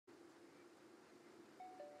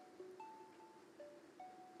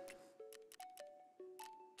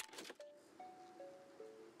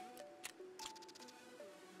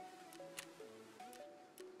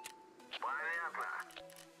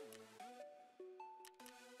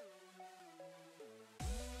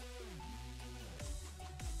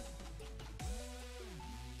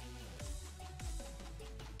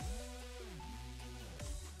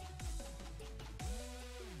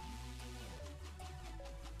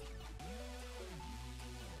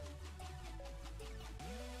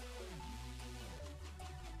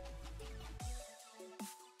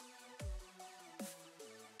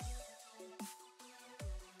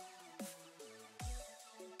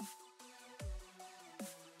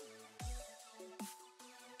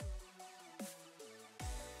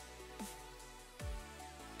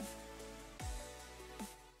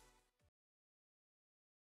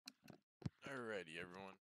Alrighty,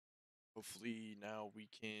 everyone. Hopefully now we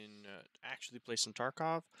can actually play some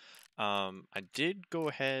Tarkov. I did go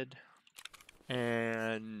ahead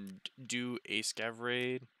and do a scav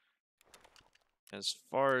raid. As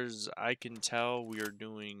far as I can tell, we are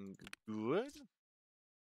doing good. Looks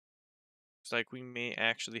like we may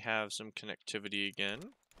actually have some connectivity again.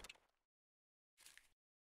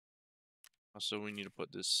 Also, we need to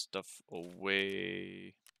put this stuff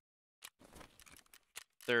away.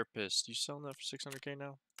 Therapist, you selling that for 600k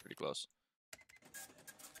now? Pretty close.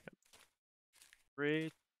 Yep.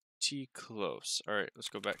 Pretty close. Alright, let's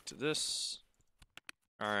go back to this.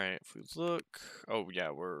 Alright, if we look... Oh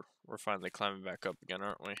yeah, we're finally climbing back up again,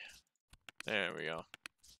 aren't we? There we go.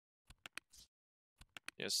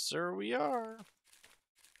 Yes, sir, we are.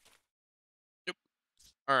 Yep.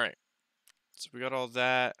 Alright. So we got all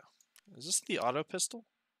that. Is this the auto pistol?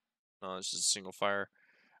 No, it's just a single fire.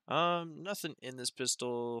 Nothing in this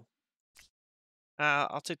pistol.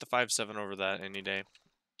 I'll take the 5.7 over that any day.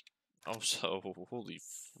 Also, holy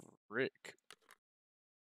frick.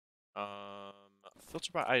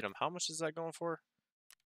 Filter by item. How much is that going for?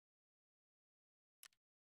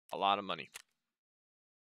 A lot of money.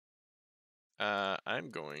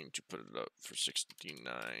 I'm going to put it up for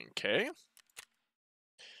 69k.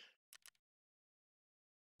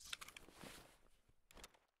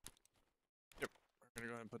 Yep, we're gonna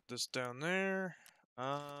go ahead and put this down there.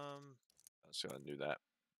 Let's go ahead and do that.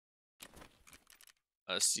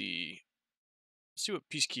 Let's see. Let's see what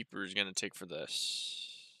Peacekeeper is gonna take for this.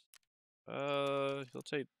 He'll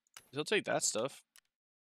take that stuff.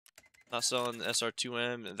 Not selling the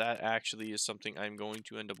SR2M. That actually is something I'm going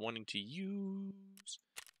to end up wanting to use.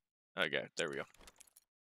 Okay, there we go.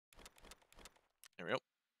 There we go.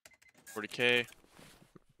 40k.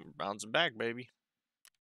 Bouncing back, baby.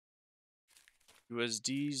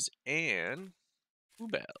 USDs and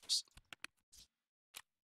bells.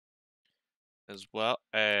 As well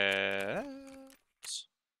as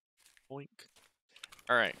boink.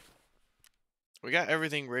 Alright. We got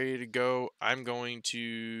everything ready to go. I'm going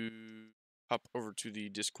to hop over to the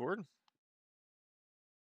Discord.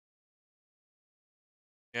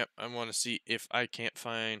 Yep, I want to see if I can't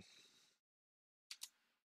find...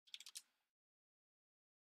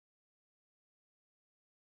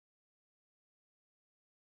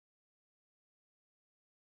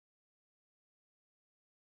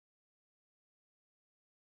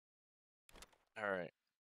 Alright.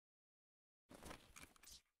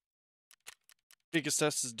 Biggest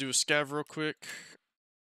test is do a scav real quick.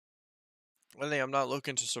 One thing, I'm not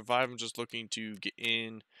looking to survive, I'm just looking to get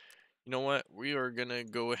in. You know what? We are going to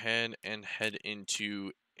go ahead and head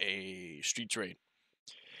into a streets raid.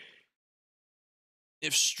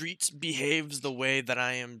 If streets behaves the way that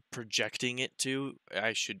I am projecting it to,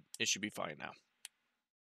 it should be fine now.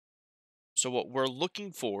 So what we're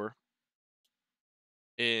looking for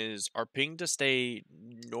is our ping to stay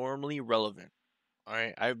normally relevant. All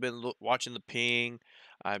right, I've been watching the ping.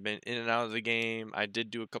 I've been in and out of the game. I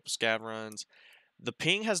did do a couple scav runs. The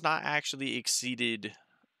ping has not actually exceeded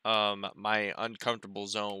my uncomfortable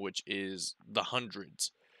zone, which is the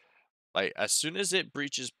hundreds. Like, as soon as it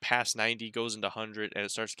breaches past 90, goes into 100, and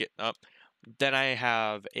it starts getting up, then I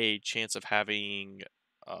have a chance of having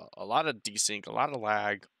a lot of desync, a lot of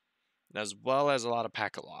lag, as well as a lot of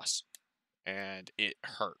packet loss. And it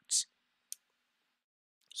hurts.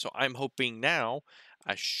 So I'm hoping now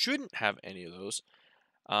I shouldn't have any of those.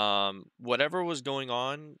 Whatever was going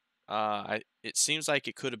on, it seems like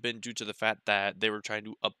it could have been due to the fact that they were trying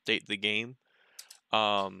to update the game.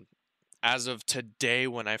 As of today,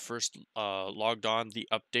 when I first logged on, the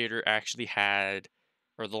updater actually had,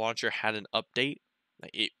 or the launcher had an update.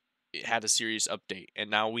 It had a serious update, and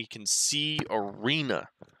now we can see Arena.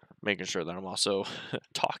 Making sure that I'm also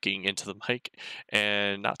talking into the mic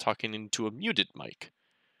and not talking into a muted mic.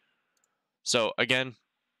 So again,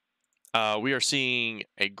 we are seeing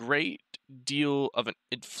a great deal of an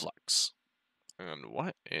influx. And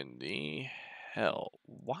what in the hell?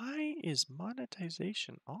 Why is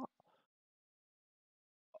monetization off?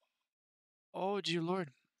 Oh, dear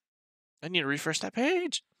Lord. I need to refresh that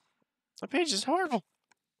page. That page is horrible.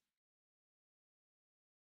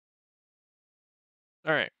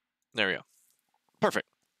 All right. There we go. Perfect.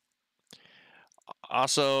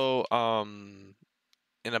 Also,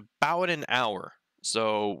 in about an hour.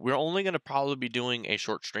 So we're only going to probably be doing a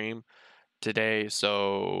short stream today.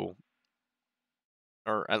 So,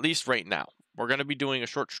 or at least right now. We're going to be doing a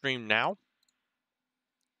short stream now,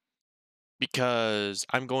 because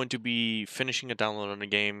I'm going to be finishing a download on a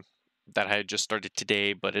game that I had just started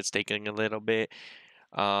today, but it's taking a little bit.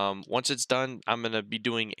 Once it's done, I'm going to be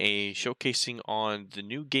doing a showcasing on the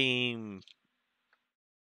new game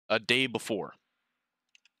a day before.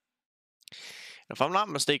 If I'm not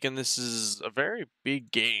mistaken, this is a very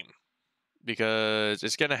big game because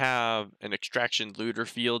it's going to have an extraction looter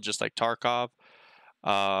field just like Tarkov.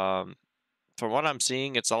 Um, from what I'm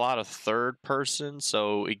seeing, it's a lot of third person,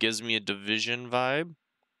 so it gives me a Division vibe.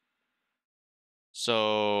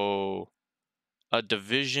 So a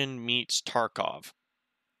Division meets Tarkov.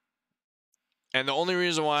 And the only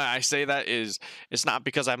reason why I say that is it's not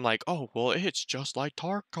because I'm like, oh, well, it's just like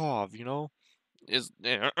Tarkov, you know?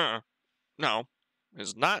 No,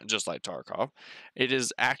 it's not just like Tarkov. It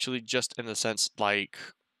is actually just in the sense like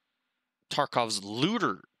Tarkov's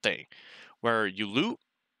looter thing, where you loot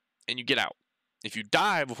and you get out. If you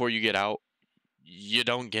die before you get out, you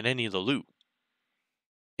don't get any of the loot.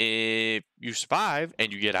 If you survive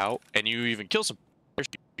and you get out and you even kill some, you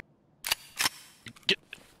get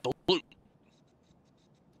the loot.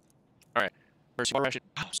 All right. First ration.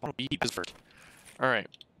 Oh, spawn beep is first. All right.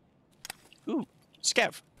 Ooh,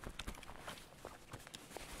 scav.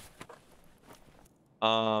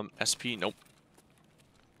 SP. Nope.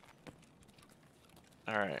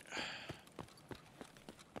 All right.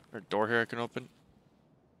 Is there a door here I can open?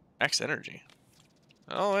 X energy.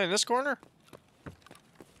 Oh, in this corner.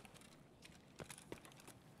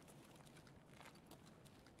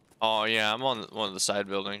 Oh yeah, I'm on one of the side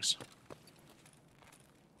buildings.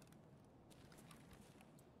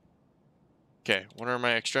 Okay, what are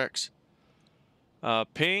my extracts?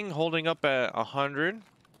 Ping holding up at 100.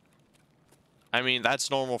 I mean,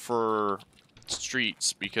 that's normal for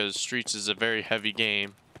Streets because Streets is a very heavy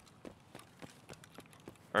game.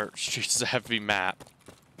 Or Streets is a heavy map.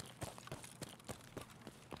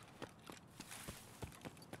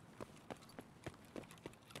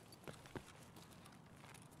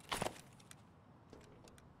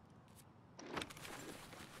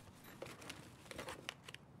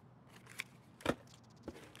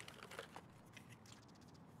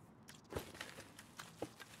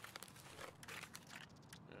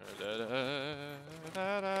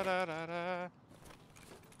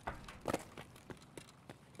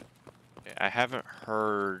 I haven't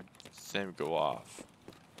heard them go off.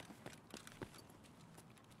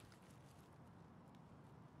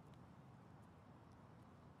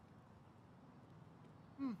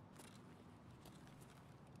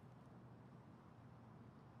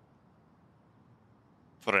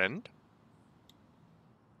 Friend?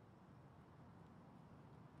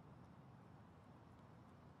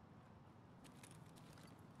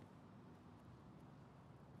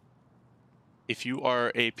 If you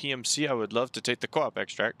are a PMC, I would love to take the co-op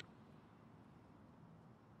extract.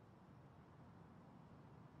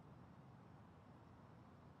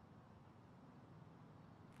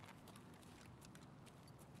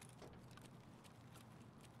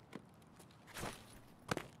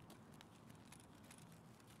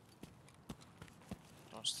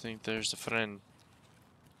 I just think there's a friend.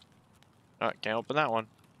 Alright, can't open that one.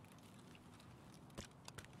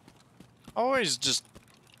 Always just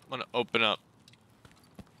want to open up.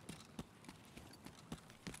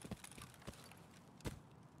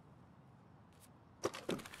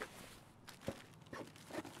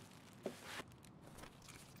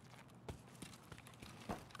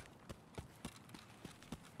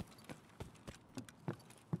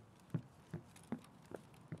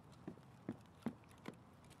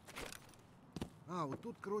 А, вот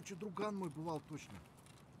тут, короче, друган мой бывал точно.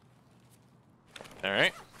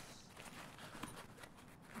 Alright.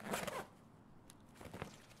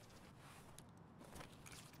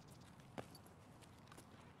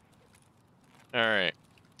 Alright.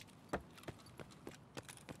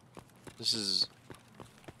 This is...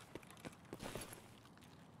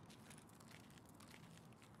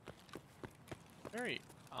 very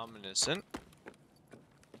ominous.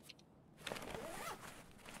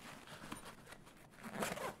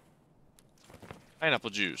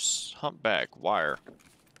 Pineapple juice, humpback, wire.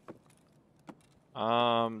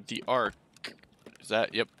 The arc. Is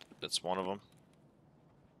that? Yep, that's one of them.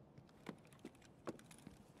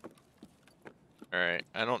 Alright,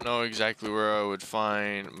 I don't know exactly where I would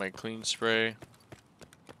find my clean spray.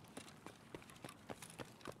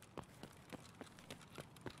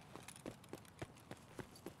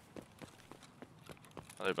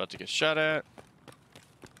 Are they about to get shot at?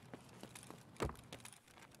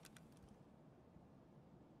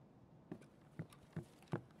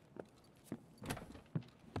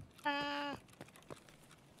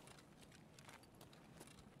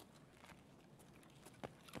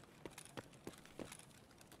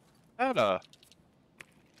 That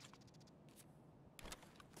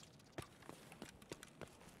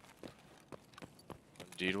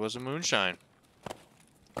indeed was a moonshine.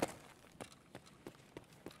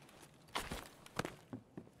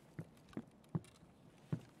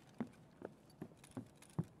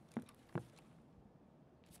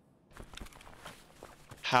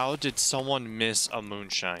 How did someone miss a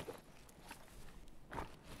moonshine?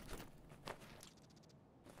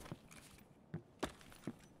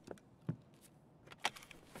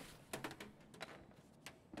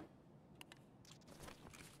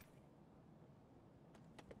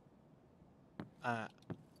 Uh,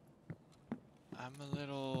 I'm a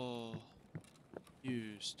little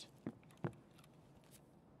used.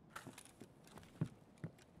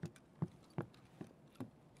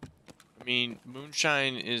 I mean,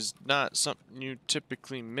 moonshine is not something you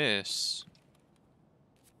typically miss.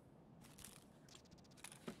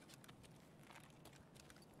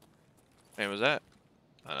 Hey, was that?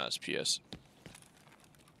 Oh, no, that's PS.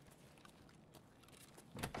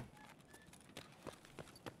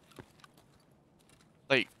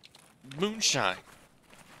 Like, moonshine.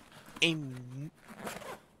 A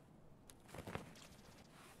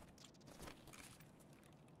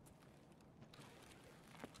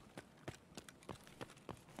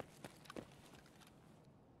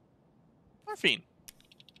morphine.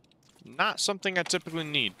 Not something I typically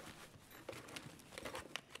need.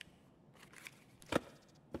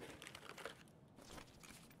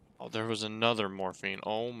 Oh, there was another morphine.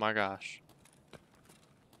 Oh my gosh.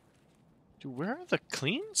 Dude, where are the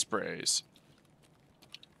clean sprays?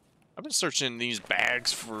 I've been searching these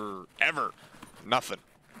bags forever. Nothing.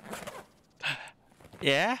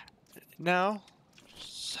 Yeah? No?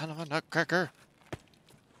 Son of a nutcracker.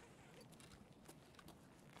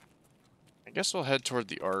 I guess we'll head toward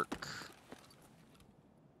the Ark.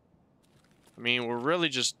 I mean, we're really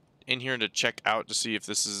just in here to check out to see if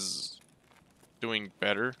this is doing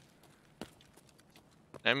better.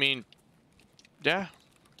 I mean, yeah,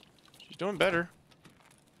 she's doing better.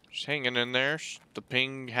 She's hanging in there. The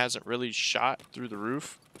ping hasn't really shot through the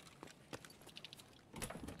roof.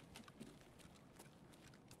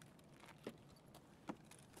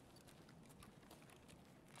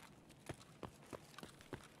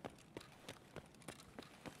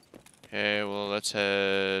 Okay, well, let's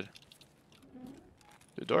head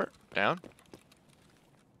the door down.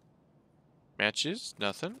 Matches,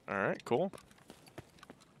 nothing. All right, cool.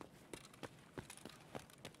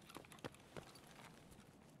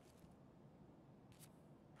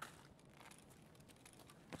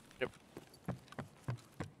 Yep.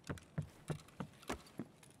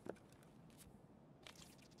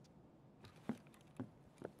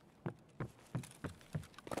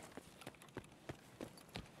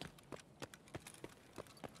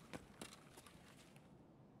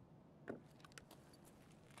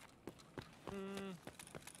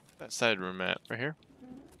 That side room at right here.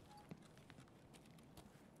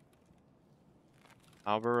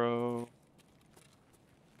 Albero.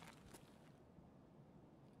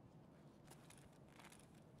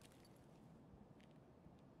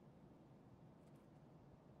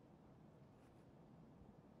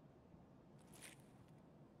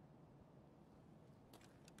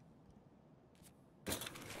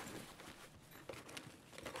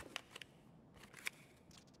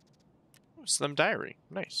 Oh, Slim Diary.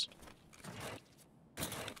 Nice.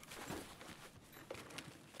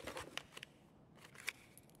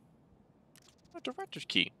 A director's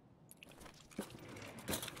key.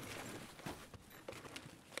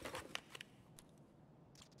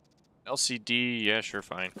 LCD, yeah, sure,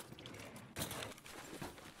 fine.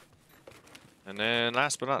 And then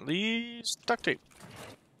last but not least, duct tape.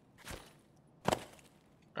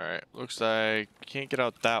 Alright, looks like can't get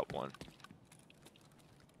out that one.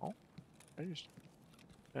 Oh, I just...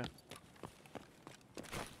 yeah.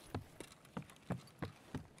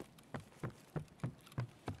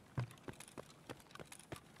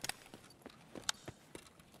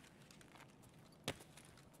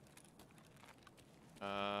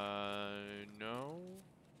 No.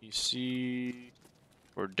 PC,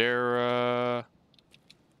 Cordera,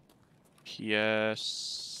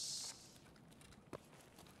 PS.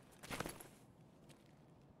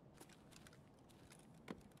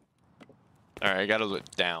 Alright, I gotta look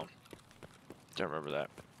down. Don't remember that.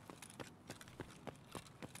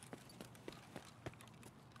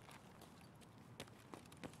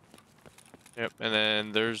 Yep, and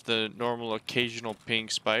then there's the normal occasional ping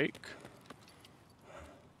spike.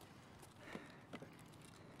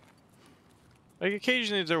 Like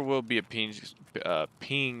occasionally there will be a ping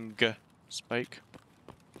spike.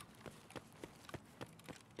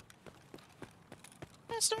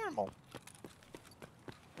 That's normal.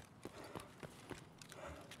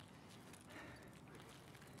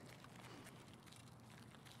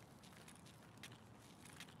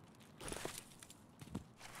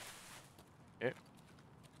 Yep.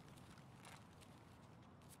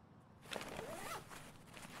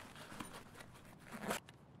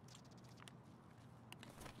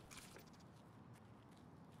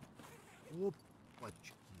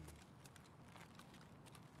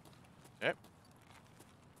 Yep.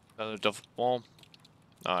 Another duffel ball.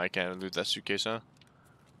 Oh, I can't loot that suitcase, huh?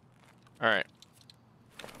 Alright.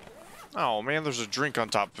 Oh, man, there's a drink on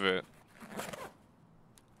top of it.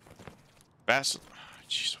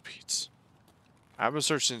 Jeez, Pete's. I've been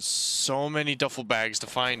searching so many duffel bags to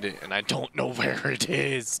find it, and I don't know where it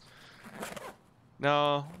is.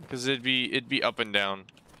 No, because it'd be up and down.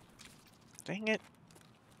 Dang it.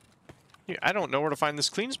 Yeah, I don't know where to find this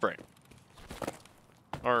clean spray.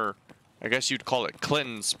 Or, I guess you'd call it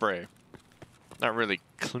cleanse spray. Not really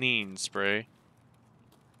clean spray.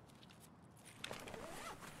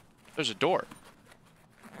 There's a door.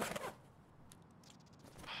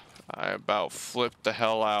 I about flipped the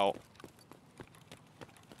hell out.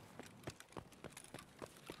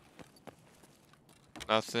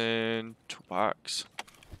 Nothing. Toolbox.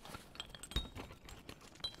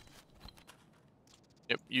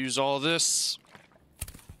 Yep, use all this.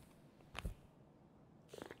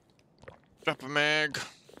 Drop a mag.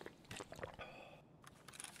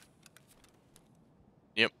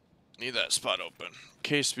 Yep, need that spot open. In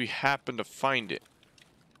case we happen to find it.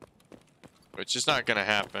 Which is not gonna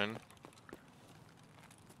happen.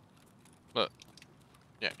 Look.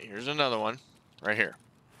 Yeah, here's another one. Right here.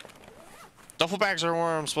 Duffel bags are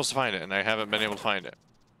where I'm supposed to find it, and I haven't been able to find it.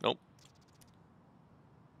 Nope.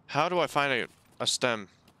 How do I find a stem?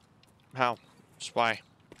 How? Just why?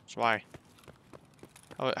 Just why?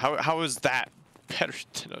 How is that better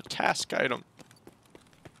than a task item?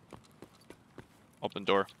 Open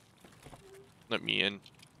door. Let me in.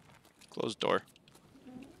 Closed door.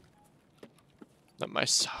 Let my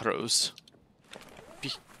sorrows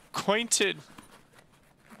be acquainted.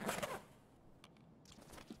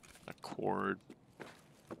 A cord.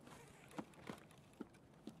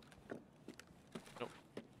 Nope.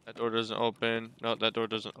 That door doesn't open. No, that door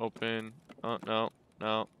doesn't open. Oh, no.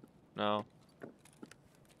 No. No.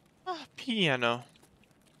 Ah, piano.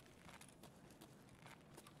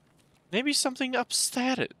 Maybe something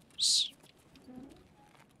upstairs.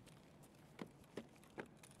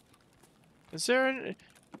 Is there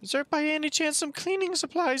by any chance some cleaning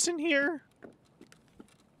supplies in here?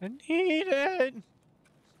 I need it.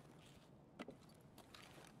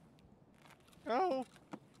 No.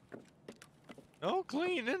 No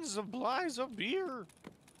cleaning supplies up here.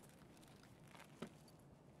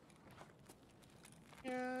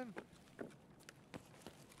 Man.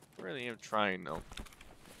 I really am trying though.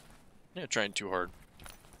 Yeah, trying too hard.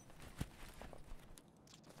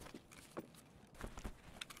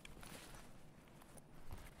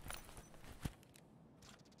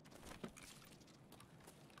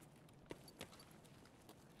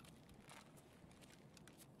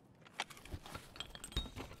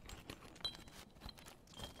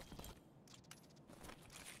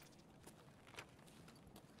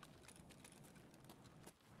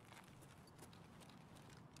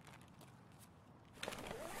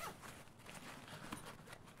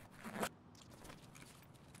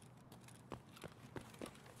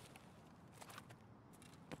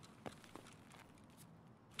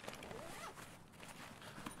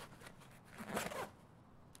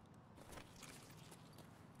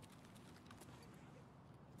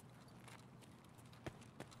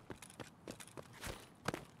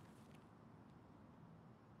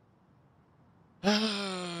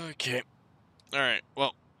 Okay. Alright,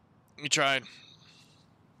 well, we tried.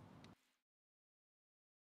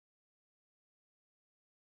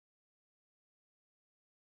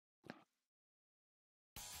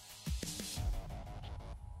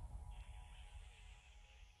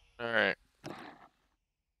 Alright.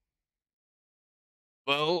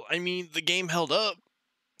 Well, I mean, the game held up.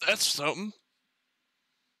 That's something.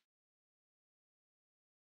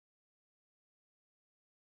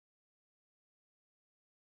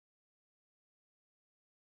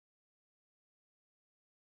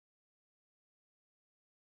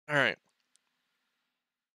 Alright.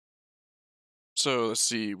 So, let's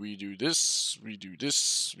see. We do this, we do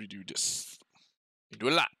this, we do this. We do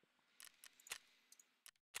a lot.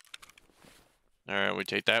 Alright, we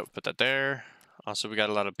take that, put that there. Also, we got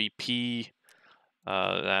a lot of BP.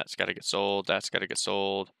 That's got to get sold. That's got to get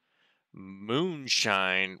sold.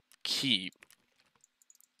 Moonshine keep.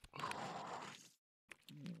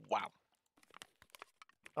 Wow.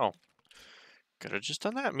 Oh. Could have just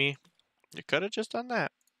done that, me. You could have just done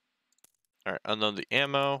that. Alright, unload the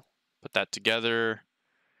ammo. Put that together.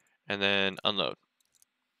 And then unload.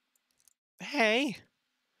 Hey!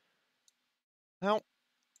 No.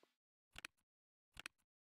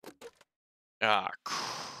 Ah,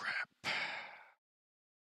 crap.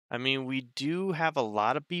 I mean, we do have a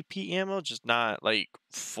lot of BP ammo, just not, like,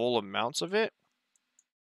 full amounts of it.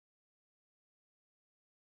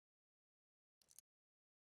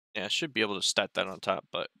 Yeah, I should be able to stat that on top,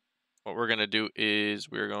 but what we're going to do is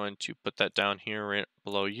we're going to put that down here right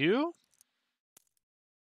below you.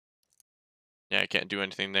 Yeah, I can't do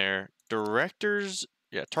anything there. Directors,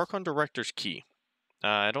 yeah, Tarkon Director's Key.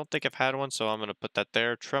 I don't think I've had one, so I'm going to put that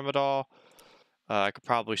there. Tremadol, I could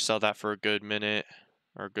probably sell that for a good minute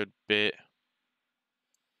or a good bit.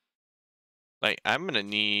 Like, I'm going to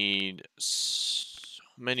need so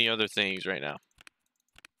many other things right now.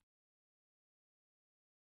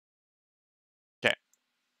 Okay.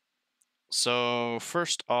 So,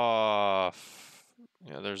 first off,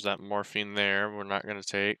 yeah, there's that morphine there we're not going to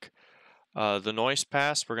take. The noise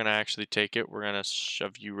pass, we're going to actually take it. We're going to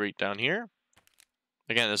shove you right down here.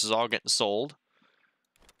 Again, this is all getting sold.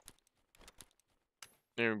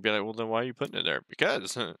 You're going to be like, well, then why are you putting it there?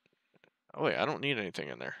 Because, oh wait, I don't need anything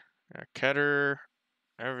in there. Yeah, Keter,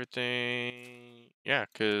 everything. Yeah,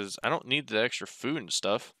 because I don't need the extra food and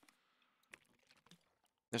stuff.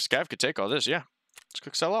 If Scav could take all this, yeah. Let's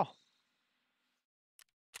quick sell all.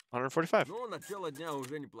 145. Ну, начало дня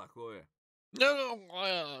уже неплохое. No,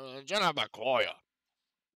 Janabakoya.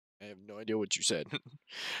 I have no idea what you said.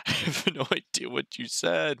 I have no idea what you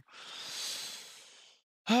said.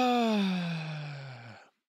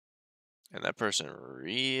 And that person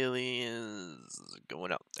really is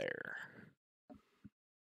going out there.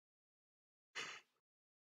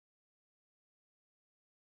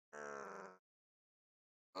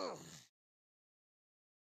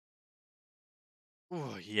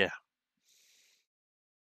 Oh, yeah.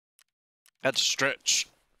 That's a stretch.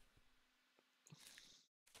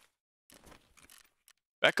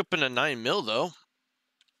 Back up in a 9 mil, though.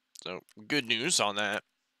 So, good news on that.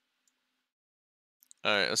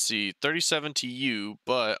 All right, let's see. 37 to you,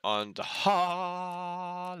 but on the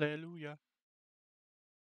hallelujah.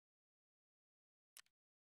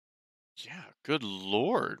 Yeah, good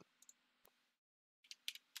lord.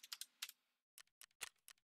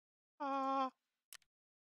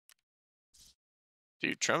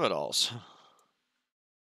 Dude, Tremodols.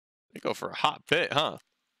 They go for a hot bit, huh? All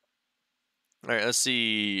right, let's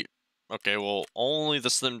see. Okay, well, only the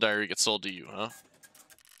Slim Diary gets sold to you, huh?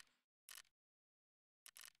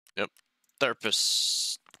 Yep.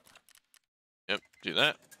 Therapist. Yep, do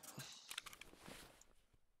that.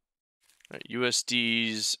 All right,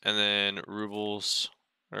 USDs and then rubles.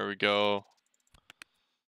 There we go.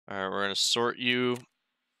 All right, we're going to sort you.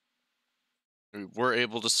 We were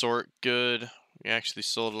able to sort good. We actually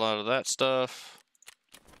sold a lot of that stuff.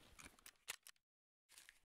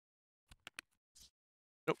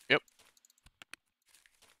 Nope, yep.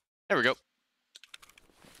 There we go.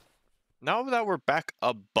 Now that we're back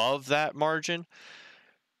above that margin,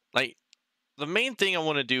 like, the main thing I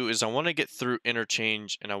want to do is I want to get through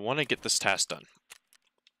interchange and I want to get this task done.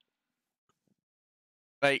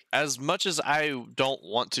 Like, as much as I don't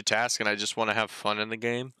want to task and I just want to have fun in the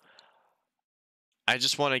game, I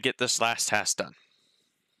just want to get this last task done.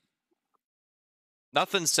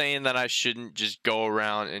 Nothing saying that I shouldn't just go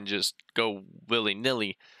around and just go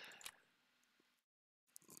willy-nilly.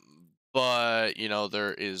 But, you know,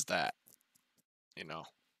 there is that. You know.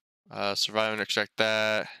 Survive and extract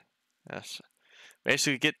that. Yes.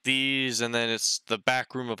 Basically get these, and then it's the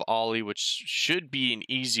back room of Ollie, which should be an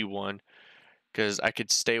easy one. Because I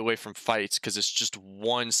could stay away from fights, because it's just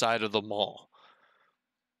one side of the mall.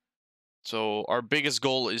 So our biggest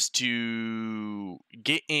goal is to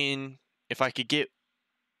get in. If I could get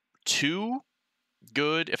 2,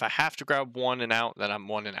 good. If I have to grab 1 and out, then I'm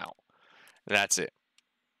 1 and out. That's it.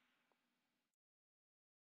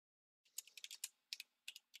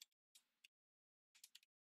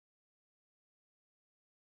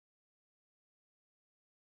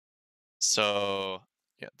 So,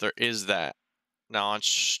 yeah, there is that. Now on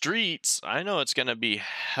streets, I know it's going to be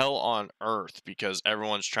hell on earth because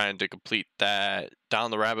everyone's trying to complete that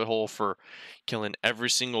down the rabbit hole for killing every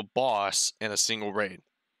single boss in a single raid.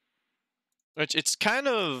 Which it's kind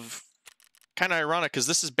of ironic because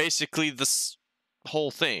this is basically this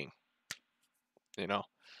whole thing. You know,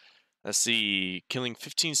 let's see, killing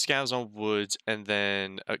 15 scavs on woods and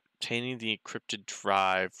then obtaining the encrypted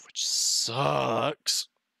drive, which sucks.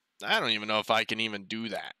 I don't even know if I can even do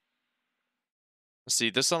that. Let's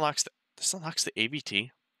see, this unlocks the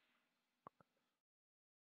ABT.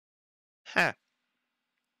 Huh.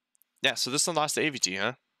 Yeah, so this unlocks the ABT,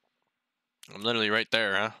 huh? I'm literally right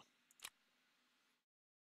there, huh?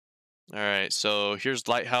 Alright, so here's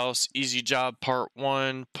Lighthouse, Easy Job Part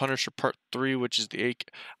 1, Punisher Part 3, which is the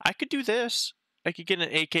AK. I could do this. I could get an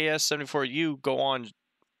AKS 74U, go on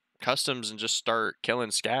customs, and just start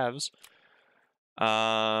killing scavs.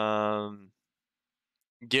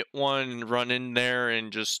 Get one, run in there,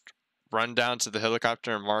 and just run down to the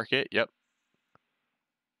helicopter and mark it. Yep.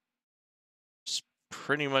 It's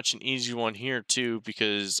pretty much an easy one here too,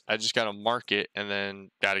 because I just gotta mark it and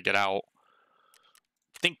then gotta get out.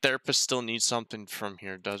 I think therapist still needs something from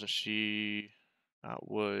here, doesn't she?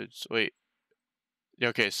 Woods. Wait.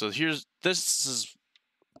 Okay, so this is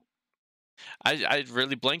I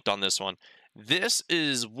really blanked on this one. This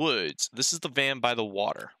is Woods. This is the van by the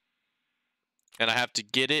water. And I have to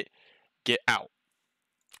get out.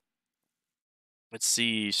 Let's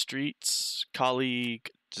see. Streets, colleague,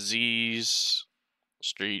 disease,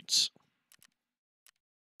 streets.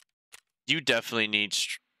 You definitely need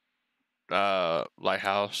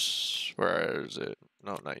lighthouse. Where is it?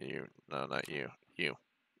 No, not you. No, not you. You.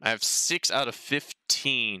 I have 6 out of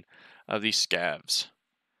 15 of these scavs.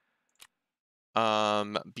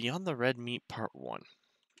 Beyond the red meat part 1.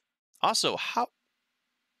 Also, how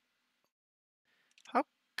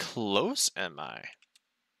close am I?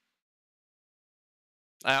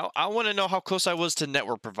 I want to know how close I was to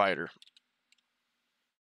network provider.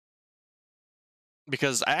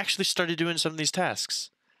 Because I actually started doing some of these tasks.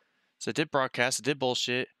 So I did broadcast, I did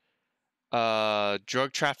bullshit.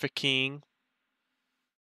 Drug trafficking.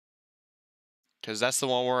 Because that's the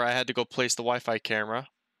one where I had to go place the Wi-Fi camera.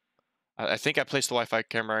 I think I placed the Wi-Fi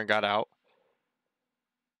camera and got out.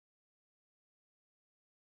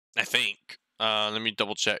 I think. Let me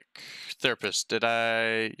double check. Therapist, did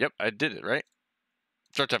I? Yep, I did it, right?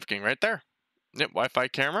 Drug trafficking right there. Yep, Wi-Fi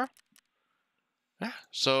camera. Yeah,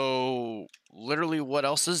 so literally what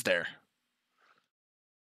else is there?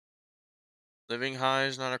 Living high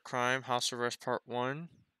is not a crime. House arrest part 1.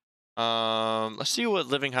 Let's see what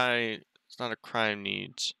living high is not a crime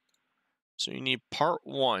needs. So you need part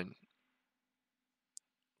 1,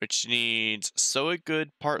 which needs So It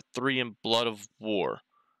Good part 3 and Blood of War.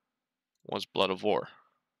 What's Blood of War?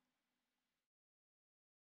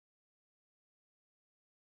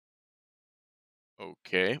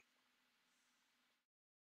 Okay.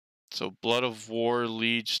 So Blood of War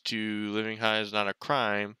leads to living high is not a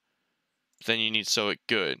crime. Then you need So It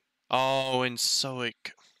Good. Oh, and So It...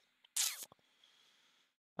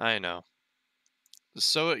 I know.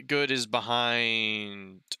 So It Good is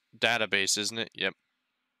behind database, isn't it? Yep.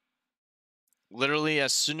 Literally,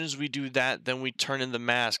 as soon as we do that, then we turn in the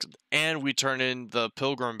masks and we turn in the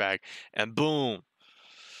pilgrim bag, and boom.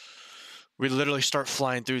 We literally start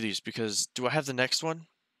flying through these because... Do I have the next one?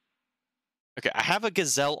 Okay, I have a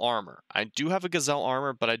Gazelle armor. I do have a Gazelle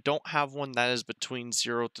armor, but I don't have one that is between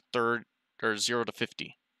 0 to 3rd or 0 to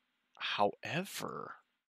 50. However...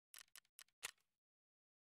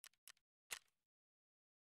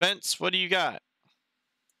 Spence, what do you got?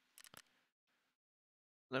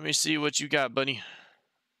 Let me see what you got, buddy.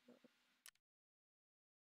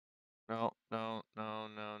 No, no, no,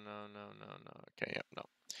 no, no, no, no, no. Okay, yep, no.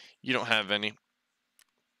 You don't have any.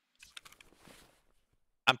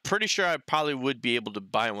 I'm pretty sure I probably would be able to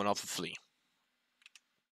buy one off of Flea.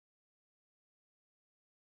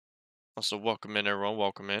 Also, welcome in, everyone.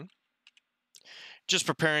 Welcome in. Just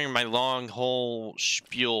preparing my long whole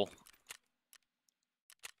spiel.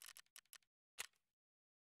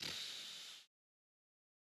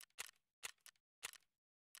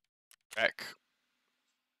 Back.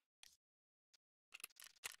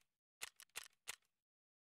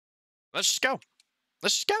 Let's just go.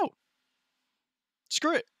 Let's just go.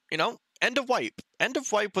 Screw it. You know, end of wipe. End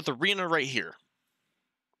of wipe with arena right here.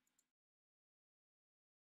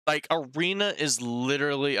 Like, arena is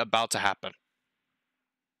literally about to happen.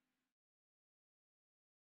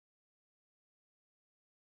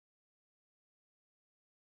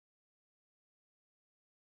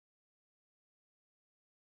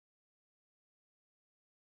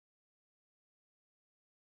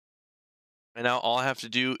 And now all I have to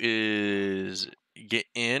do is get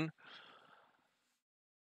in.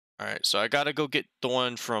 Alright, so I gotta go get the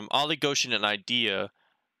one from Ollie Goshen and Idea.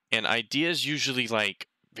 And Idea is usually, like,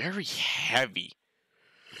 very heavy.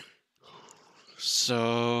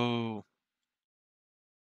 So...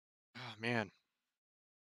 Oh, man.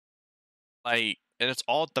 Like, and it's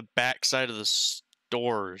all at the back side of the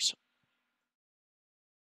stores.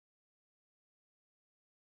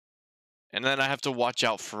 And then I have to watch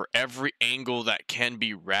out for every angle that can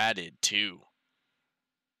be ratted, too.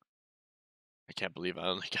 I can't believe I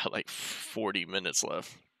only got like 40 minutes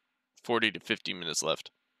left. 40 to 50 minutes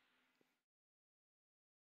left.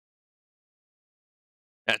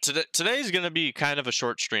 Yeah, today's going to be kind of a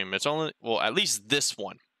short stream. It's only, well, at least this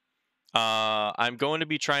one. I'm going to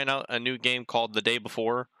be trying out a new game called The Day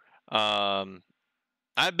Before.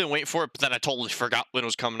 I've been waiting for it, but then I totally forgot when it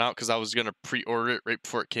was coming out because I was going to pre-order it right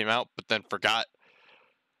before it came out, but then forgot.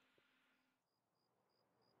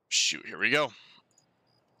 Shoot, here we go.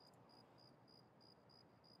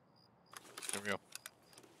 There we go.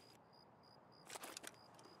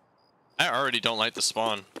 I already don't like the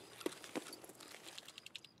spawn.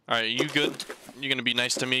 Alright, you good? You gonna be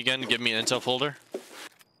nice to me again? Give me an intel folder?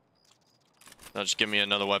 No, just give me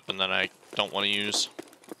another weapon that I don't want to use.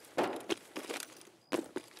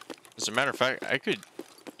 As a matter of fact,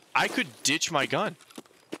 I could ditch my gun.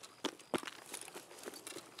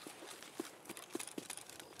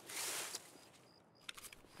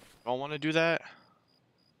 Don't want to do that.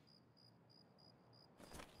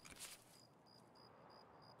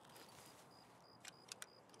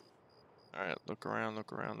 Alright, look around,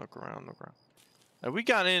 look around, look around, look around. Now, we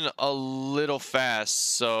got in a little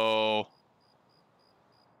fast, so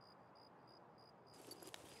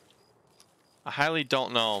I highly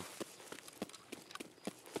don't know.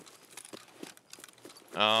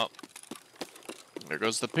 Oh, there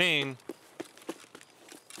goes the ping.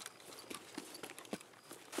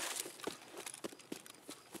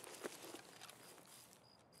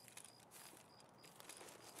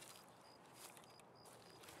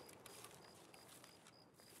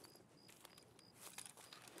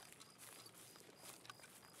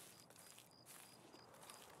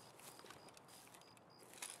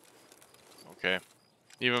 Okay.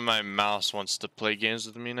 Even my mouse wants to play games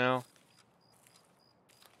with me now.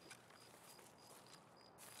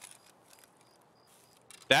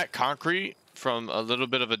 That concrete from a little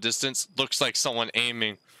bit of a distance looks like someone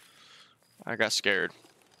aiming. I got scared.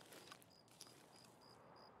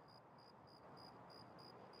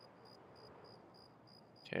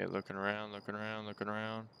 Okay, looking around, looking around, looking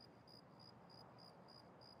around.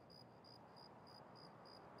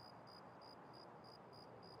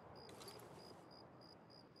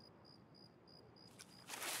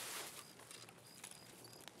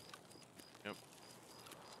 Yep.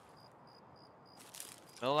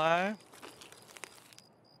 Alive?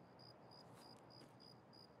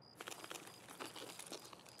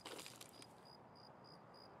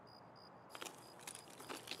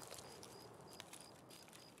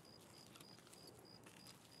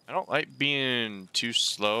 I don't like being too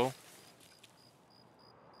slow.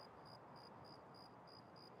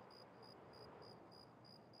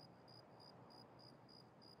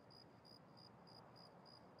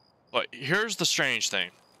 But here's the strange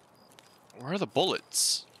thing. Where are the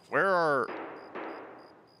bullets? Where are...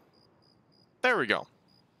 There we go.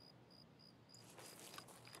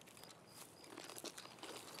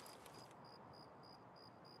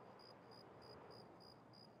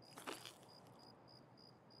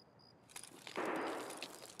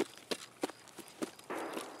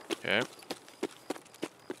 Okay.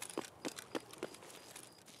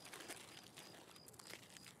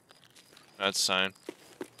 That's a sign.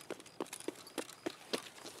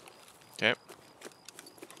 Okay.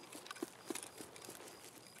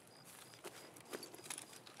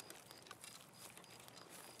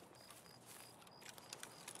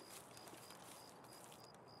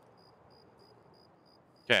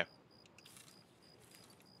 Okay.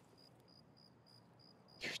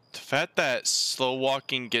 The fact that slow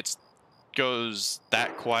walking goes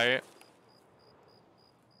that quiet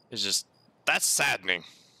is just... That's saddening.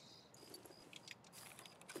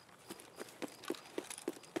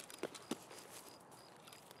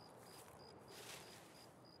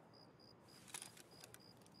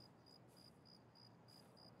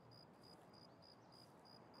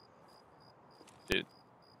 Dude.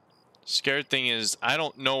 Scared thing is, I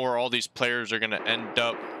don't know where all these players are gonna end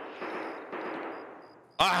up.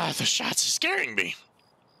 Ah, the shots are scaring me.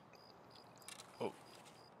 Oh,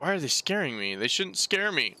 why are they scaring me? They shouldn't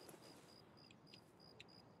scare me.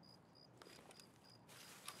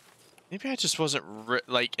 Maybe I just wasn't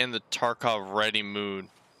like in the Tarkov ready mood.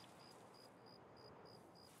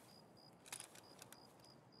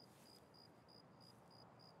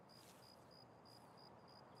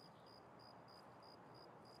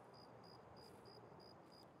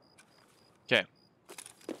 Okay.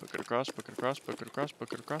 Book it across, book it across, book it across,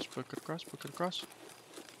 book it across, book it across, book it across.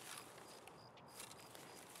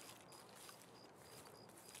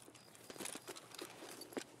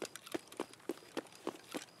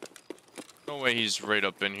 No way he's right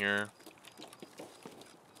up in here.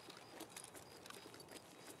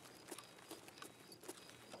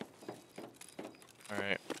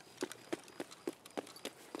 Alright.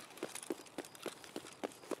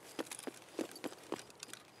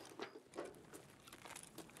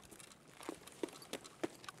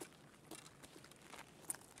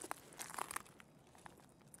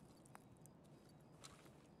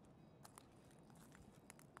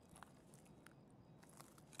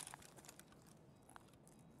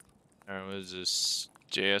 Alright, what is this?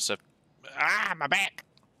 JSF. Ah, my back.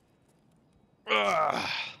 Ugh.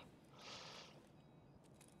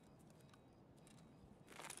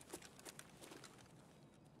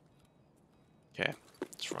 Okay,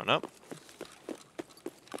 let's run up.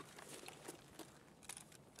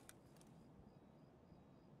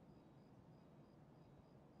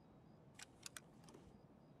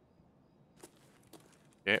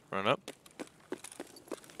 Okay, run up.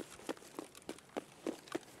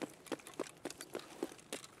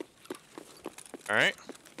 All right.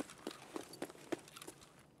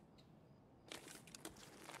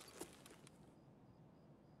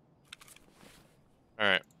 All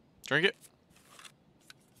right. Drink it.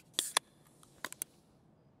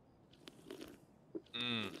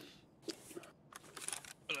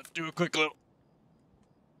 Gonna do a quick little.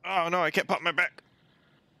 Oh no, I can't pop my back.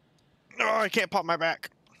 No, I can't pop my back.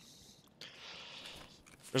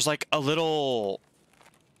 There's like a little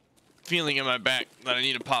feeling in my back that I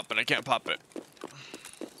need to pop, but I can't pop it.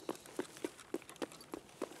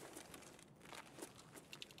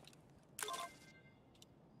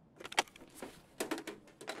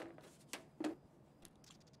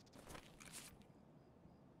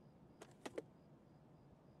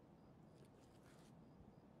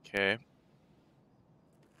 Okay.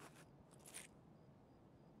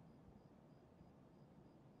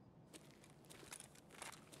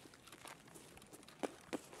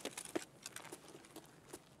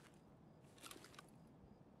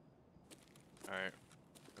 Alright.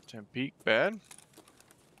 Left-hand peek, bad.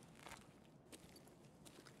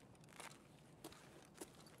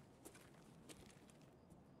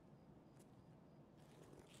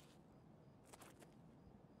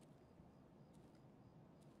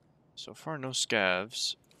 So far, no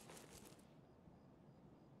scavs.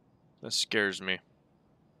 That scares me.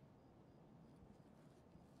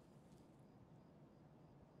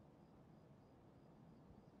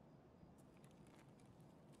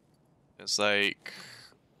 It's like...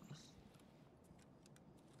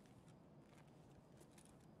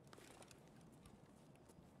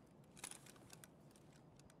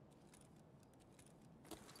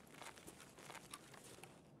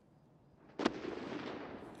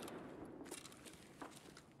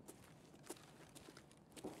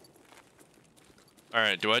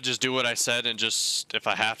 Alright, do I just do what I said and just, if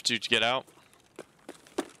I have to get out?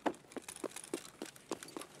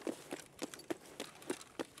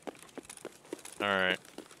 Alright.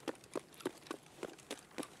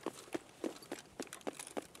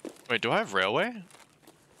 Wait, do I have railway? Did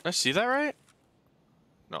I see that right?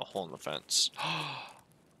 No, hole in the fence.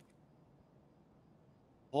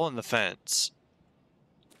 Hole in the fence.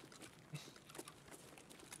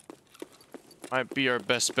 Might be our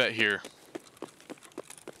best bet here.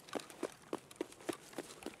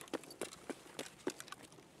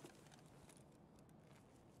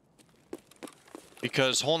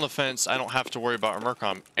 Because hole in the fence, I don't have to worry about a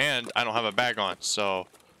Mercom, and I don't have a bag on, so...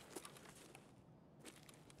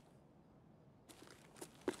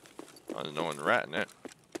 Oh, there's no one ratting it.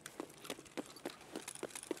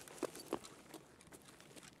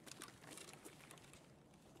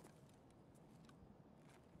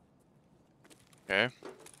 Okay.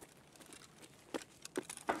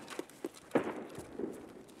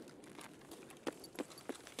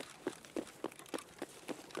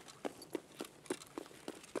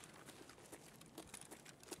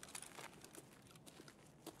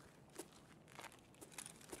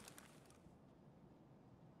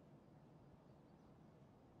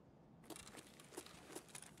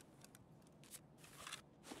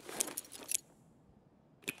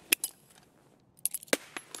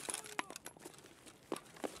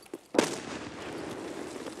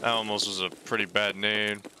 That almost was a pretty bad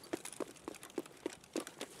name.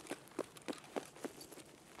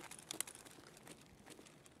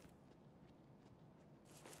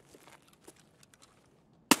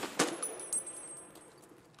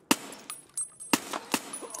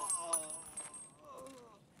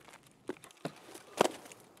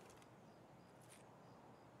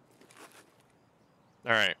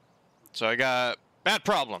 Alright. So I got bad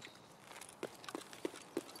problem.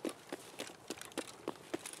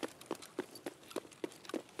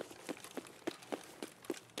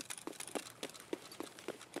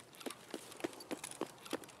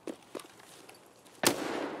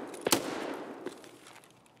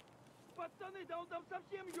 Пацаны, да он там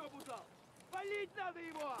совсем ёбутал! Валить надо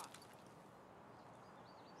его!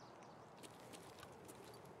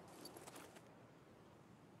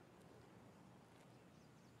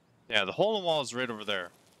 Yeah, the hole in the wall is right over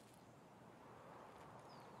there.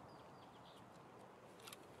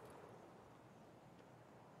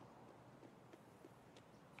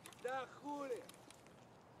 Да хули!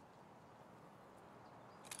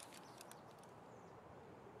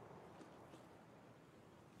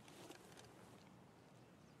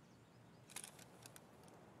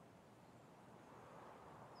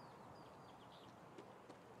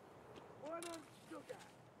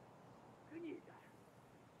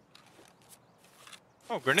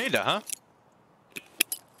 Oh, Grenada, huh?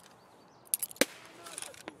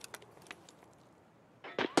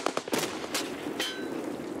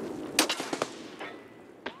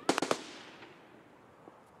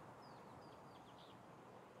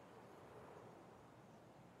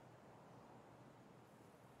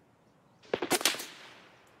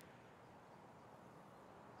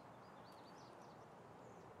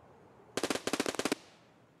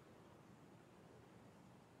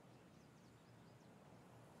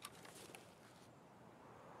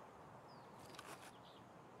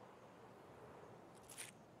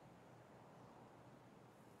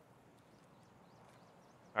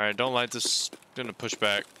 Alright, don't light this. Gonna push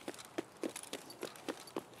back.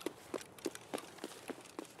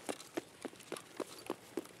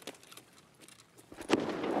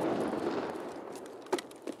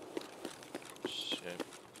 Shit.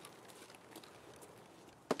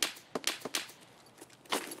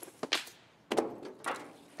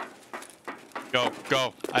 Go,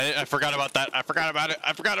 go. I forgot about that. I forgot about it.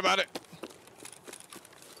 I forgot about it.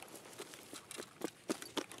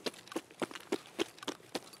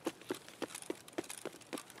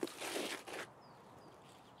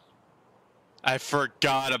 I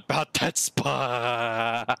forgot about that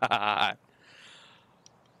spot.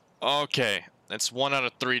 Okay, that's 1 out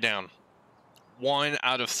of 3 down. 1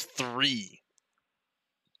 out of 3.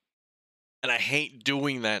 And I hate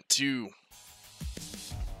doing that too.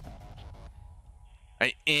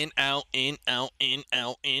 I in, out, in, out, in,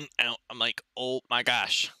 out, in, out. I'm like, oh my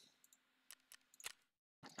gosh.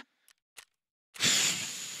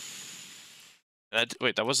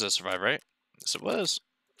 Wait, that was a survive, right? Yes, it was.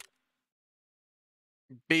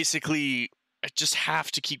 Basically, I just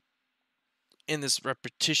have to keep in this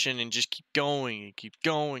repetition and just keep going and keep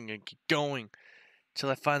going and keep going till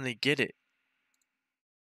I finally get it.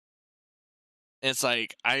 And it's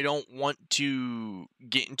like, I don't want to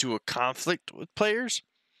get into a conflict with players,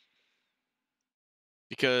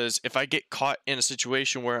 because if I get caught in a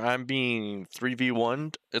situation where I'm being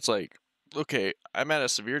 3v1'd, it's like, okay, I'm at a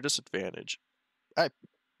severe disadvantage.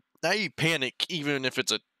 Now you panic even if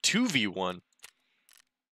it's a 2v1.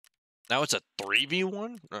 Now it's a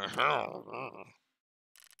 3v1?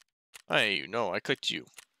 Hey, no, I clicked you.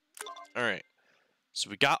 Alright, so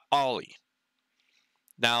we got Ollie.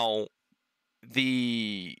 Now,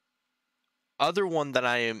 the other one that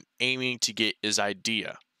I am aiming to get is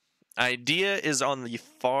Idea. Idea is on the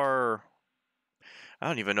far... I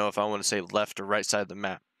don't even know if I want to say left or right side of the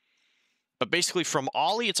map. But basically from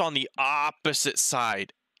Ollie, it's on the opposite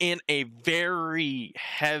side in a very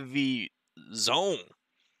heavy zone.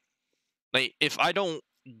 Like, if I don't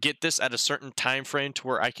get this at a certain time frame to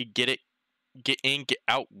where I could get in, get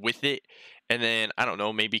out with it, and then, I don't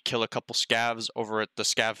know, maybe kill a couple scavs over at the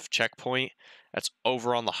scav checkpoint that's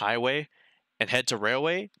over on the highway and head to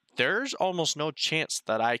railway, there's almost no chance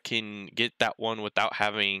that I can get that one without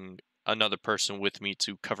having another person with me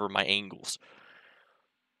to cover my angles.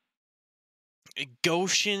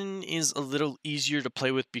 Goshen is a little easier to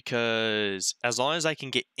play with because as long as I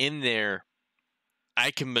can get in there,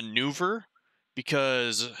 I can maneuver,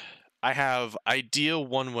 because I have Idea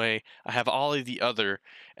one way, I have Ollie the other,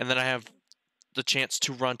 and then I have the chance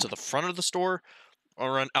to run to the front of the store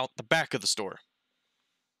or run out the back of the store.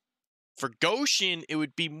 For Goshen, it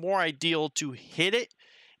would be more ideal to hit it,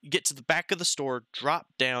 get to the back of the store, drop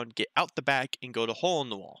down, get out the back, and go to hole in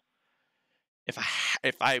the wall. If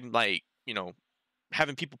I'm like,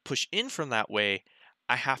 having people push in from that way,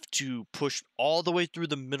 I have to push all the way through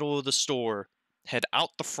the middle of the store, head out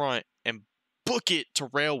the front, and book it to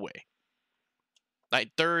railway. Like,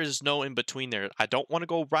 there is no in between there. I don't want to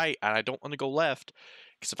go right and I don't want to go left,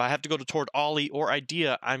 because if I have to go toward Ollie or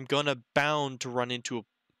Idea, I'm gonna bound to run into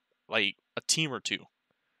a team or two,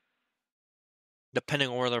 depending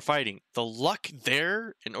on where they're fighting. The luck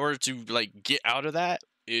there, in order to get out of that,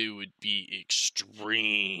 it would be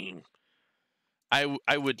extreme.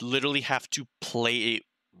 I would literally have to play it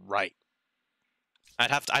right. I'd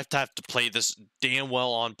have to play this damn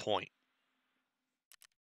well on point.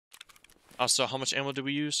 Also, how much ammo did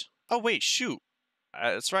we use? Oh wait, shoot.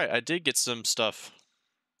 That's right, I did get some stuff.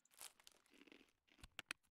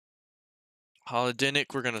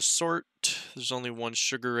 Holodenic, we're gonna sort. There's only 1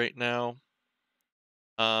 sugar right now.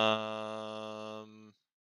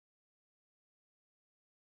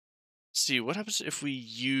 Let's see, what happens if we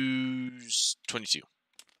use 22?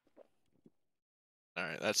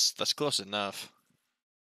 Alright, that's close enough.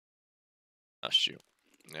 Oh shoot.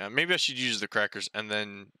 Yeah, maybe I should use the crackers and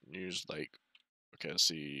then use okay, let's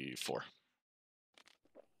see, 4.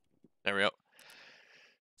 There we go.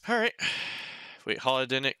 All right. Wait,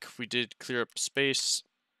 holodenic. We did clear up space.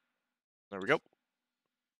 There we go.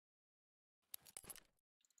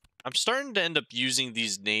 I'm starting to end up using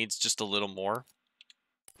these nades just a little more,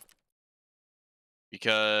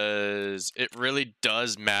 because it really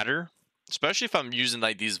does matter, especially if I'm using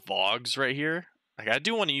like these Vogs right here. Like, I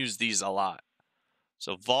do want to use these a lot.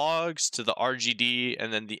 So Vogs to the RGD,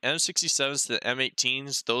 and then the M67s to the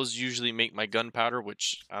M18s. Those usually make my gunpowder,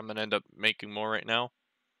 which I'm gonna end up making more right now.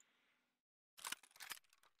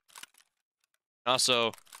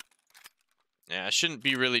 Also, yeah, I shouldn't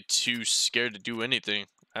be really too scared to do anything.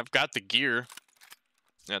 I've got the gear.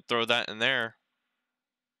 Yeah, throw that in there.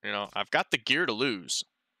 You know, I've got the gear to lose.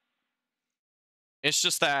 It's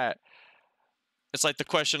just that it's like the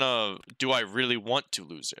question of, do I really want to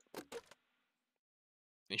lose it?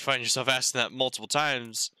 You find yourself asking that multiple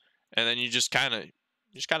times, and then you just kind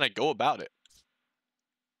of go about it.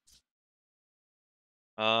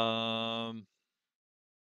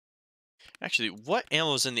 Actually, what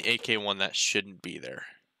ammo is in the AK-1 that shouldn't be there?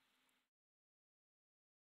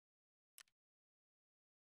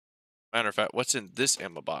 Matter of fact, what's in this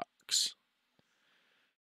ammo box?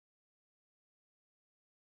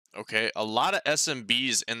 Okay, a lot of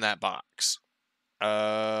SMBs in that box.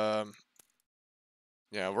 Yeah,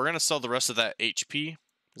 we're gonna sell the rest of that HP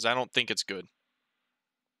because I don't think it's good.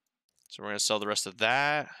 So we're gonna sell the rest of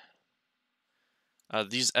that.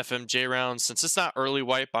 These FMJ rounds, since it's not early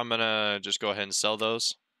wipe, I'm gonna just go ahead and sell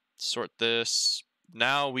those. Sort this.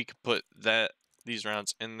 Now we can put these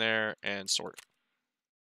rounds in there and sort.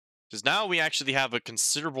 Because now we actually have a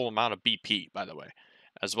considerable amount of BP, by the way,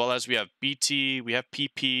 as well as we have BT, we have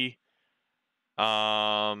PP.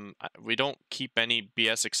 We don't keep any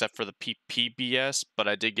BS except for the PP BS, but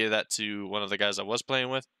I did give that to one of the guys I was playing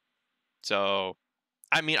with. So,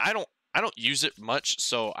 I mean, I don't use it much,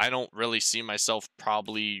 so I don't really see myself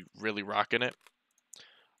probably really rocking it.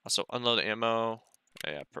 Also, unload ammo.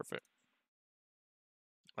 Yeah, perfect.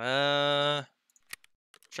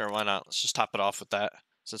 Sure, why not? Let's just top it off with that,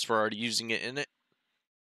 since we're already using it in it.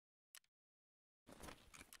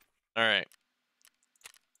 Alright.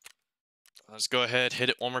 Let's go ahead, hit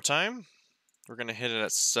it one more time. We're gonna hit it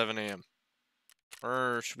at 7 a.m.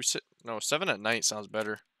 Or should we sit? No, 7 at night sounds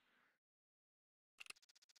better.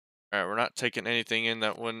 Alright, we're not taking anything in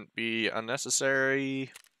that wouldn't be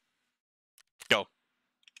unnecessary. Go.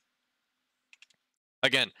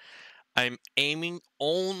 Again, I'm aiming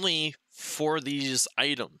only for these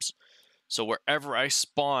items. So wherever I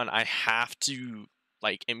spawn, I have to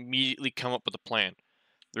like immediately come up with a plan.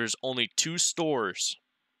 There's only 2 stores.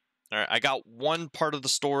 Alright, I got one part of the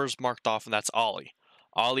stores marked off, and that's Ollie.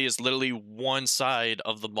 Ollie is literally one side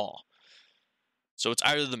of the mall. So it's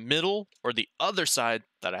either the middle or the other side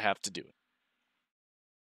that I have to do it.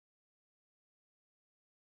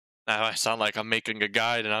 Now I sound like I'm making a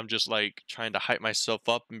guide and I'm just like trying to hype myself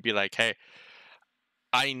up and be like, hey,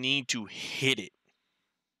 I need to hit it.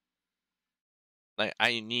 Like,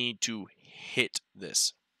 I need to hit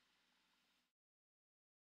this.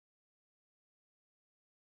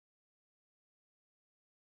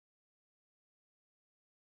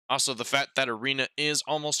 Also, the fact that arena is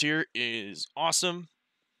almost here is awesome.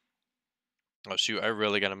 Oh shoot, I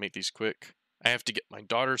really gotta make these quick. I have to get my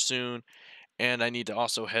daughter soon, and I need to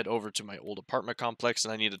also head over to my old apartment complex,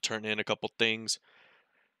 and I need to turn in a couple things.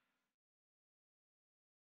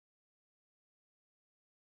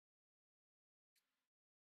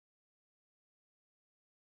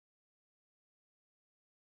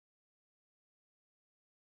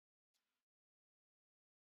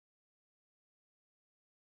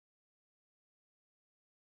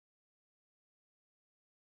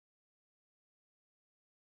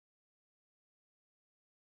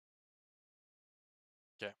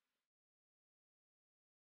 Okay.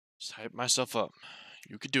 Just hype myself up.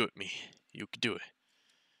 You could do it, me. You could do it.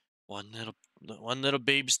 One little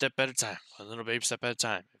baby step at a time. One little baby step at a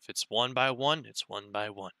time. If it's one by one, it's one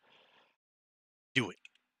by one. Do it.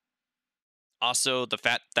 Also, the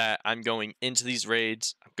fact that I'm going into these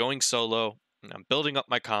raids, I'm going solo, and I'm building up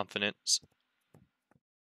my confidence.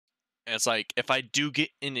 And it's like, if I do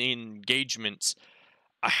get in engagements,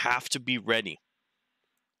 I have to be ready.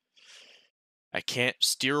 I can't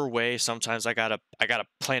steer away. Sometimes I gotta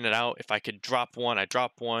plan it out. If I could drop one, I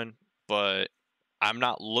drop one. But I'm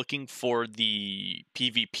not looking for the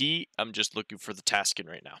PvP. I'm just looking for the tasking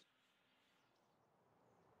right now.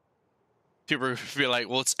 People feel like,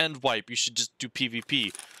 well, it's end wipe. You should just do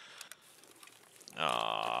PvP.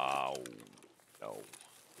 Oh, no.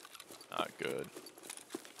 Not good.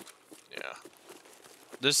 Yeah.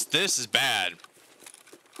 This is bad.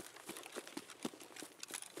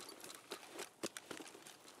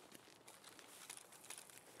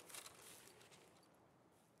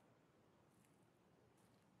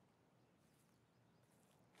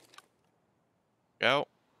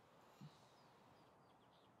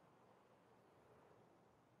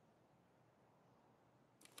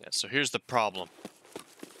 So here's the problem.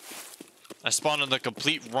 I spawned on the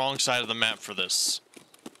complete wrong side of the map for this.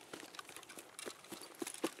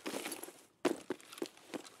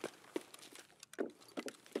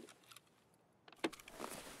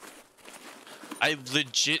 I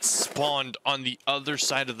legit spawned on the other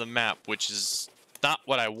side of the map, which is not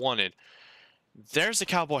what I wanted. There's a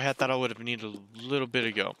cowboy hat that I would have needed a little bit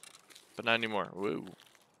ago, but not anymore. Woo.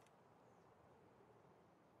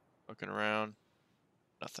 Looking around.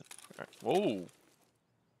 Nothing. All right. Whoa.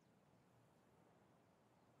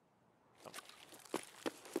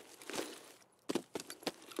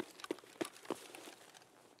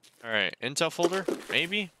 Alright, intel folder,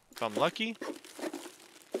 maybe, if I'm lucky.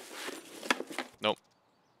 Nope.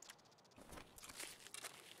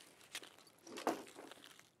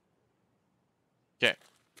 Okay.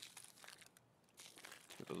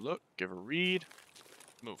 Give a look, give a read,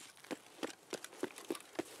 move.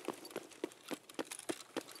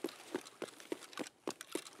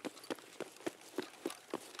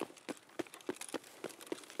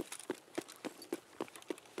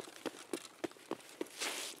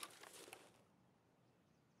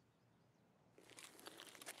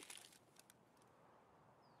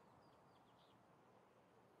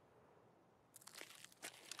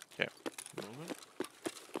 Okay, moving.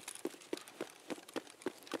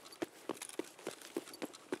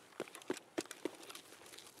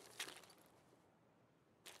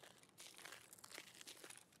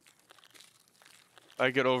 If I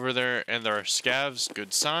get over there and there are scavs,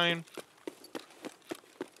 good sign.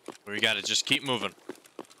 We gotta just keep moving.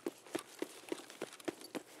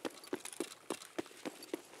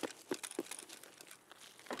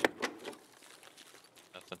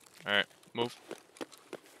 Nothing. Alright, move.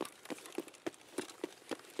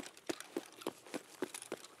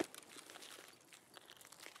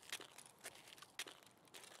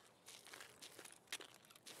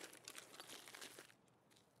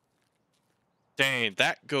 Dang,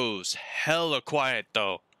 that goes hella quiet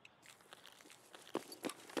though.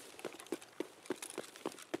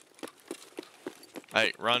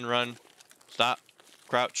 Alright, run, run. Stop.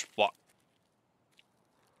 Crouch. Walk.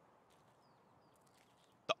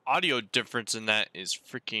 The audio difference in that is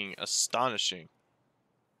freaking astonishing.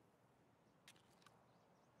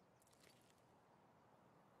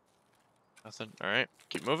 Nothing. Alright,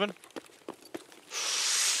 keep moving.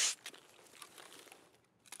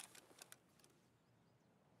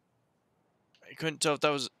 I couldn't tell if that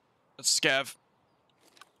was a scav.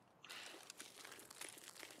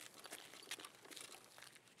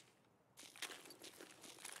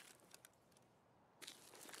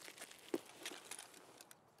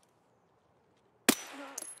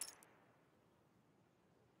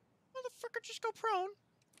 Motherfucker, just go prone.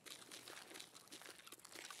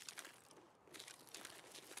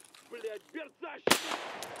 Блять, берзащик!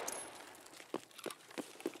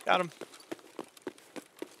 Got him.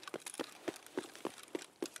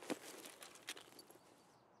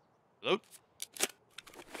 Hello?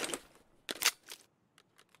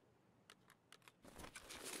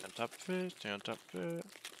 Stay on top of it, stay on top of it.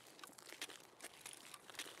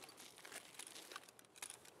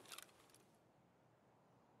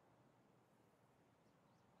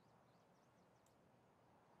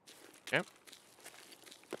 Okay.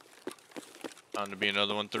 Bound to be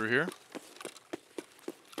another one through here.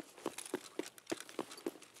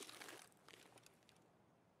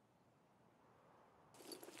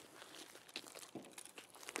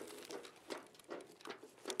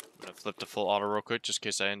 I'm gonna flip to full auto real quick just in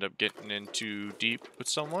case I end up getting in too deep with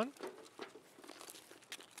someone.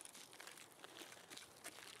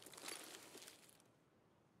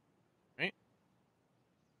 Right.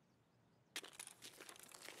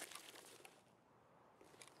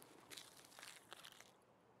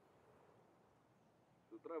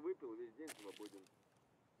 С утра выпил, весь день свободен.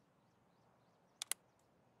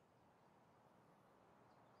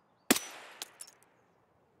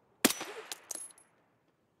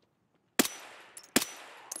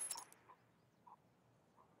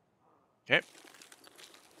 Okay.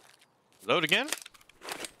 Load again.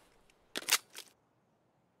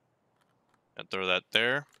 And throw that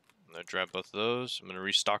there. I'm gonna grab both of those. I'm gonna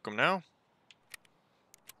restock them now.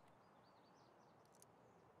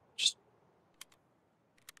 Just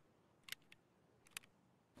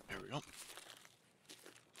there we go.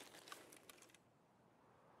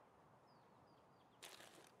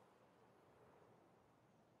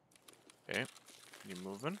 Okay, keep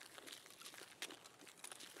moving.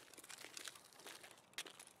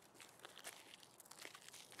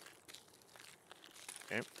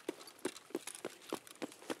 Okay.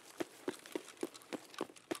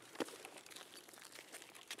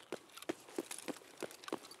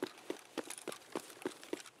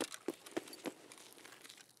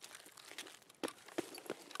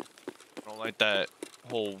 like that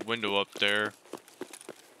whole window up there.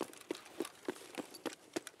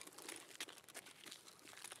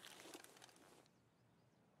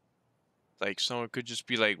 Like someone could just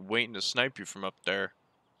be like waiting to snipe you from up there.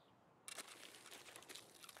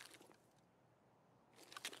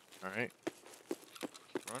 Alright.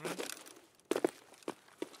 Running.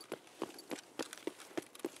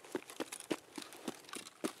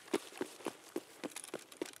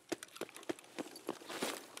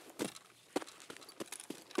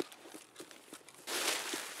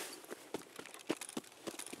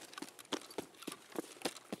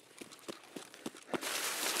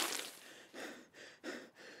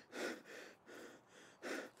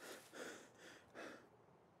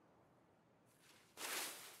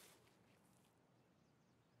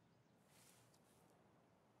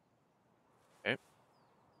 Okay.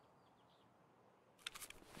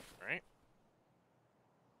 Alright.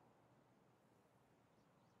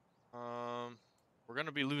 We're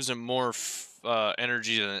gonna be losing more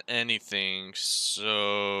energy than anything,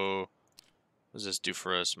 so what does this do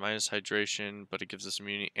for us? Minus hydration, but it gives us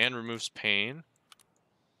immunity and removes pain.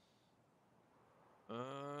 I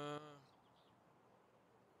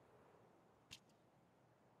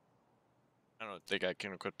don't think I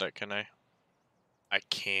can equip that, can I? I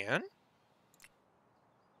can?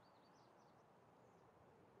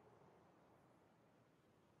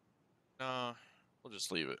 No, we'll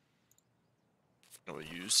just leave it. No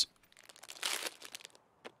use.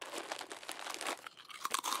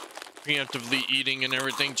 Preemptively eating and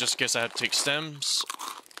everything, just in case I have to take stems.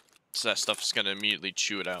 So that stuff is gonna immediately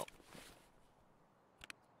chew it out.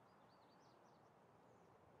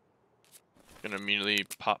 Gonna immediately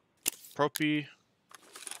pop propy.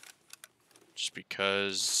 Just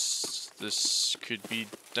because this could be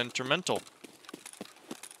detrimental.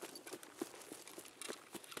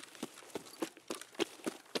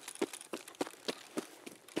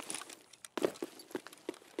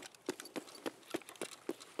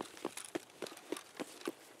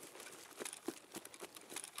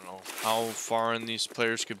 I don't know how far in these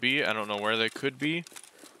players could be. I don't know where they could be.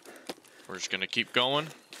 We're just gonna keep going,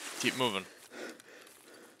 keep moving.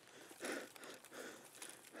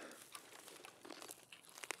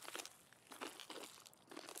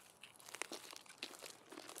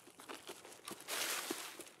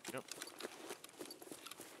 Yep.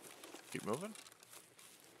 Keep moving.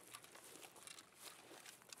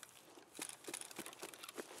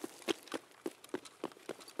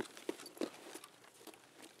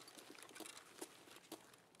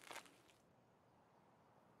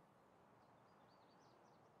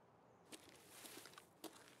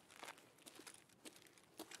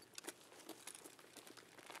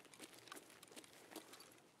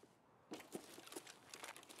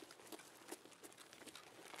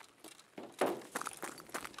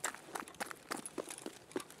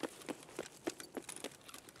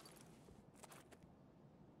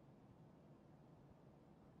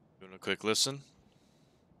 Doing a quick listen.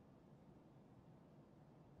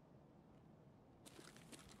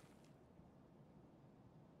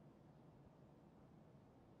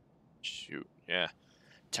 Shoot, yeah.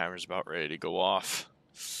 Timer's about ready to go off.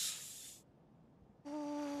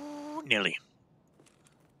 Ooh, nearly.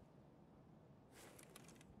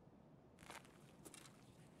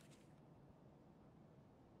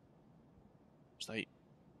 It's like,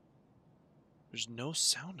 there's no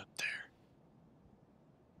sound up there.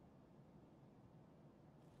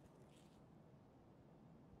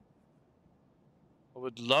 I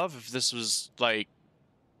would love if this was like,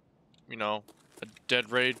 you know, a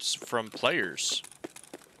dead raid from players.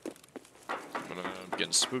 I'm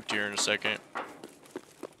getting spooked here in a second.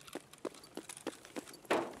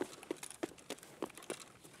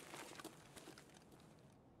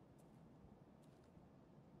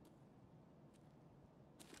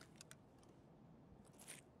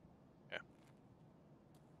 Yeah.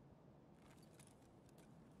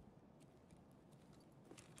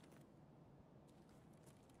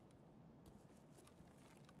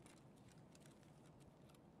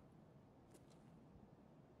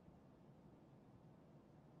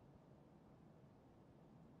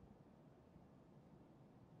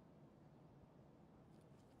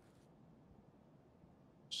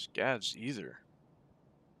 Scavs either.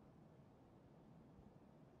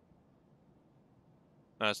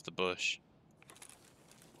 That's the bush.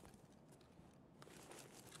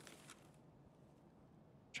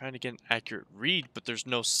 Trying to get an accurate read, but there's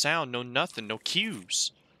no sound, no nothing, no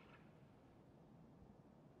cues.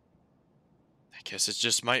 I guess it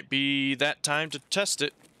just might be that time to test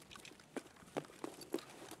it.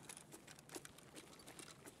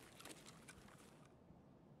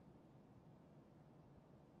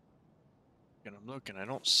 I'm looking. I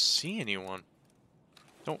don't see anyone.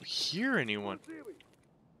 Don't hear anyone.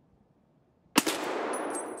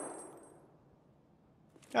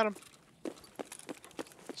 Got him.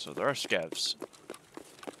 So there are scavs.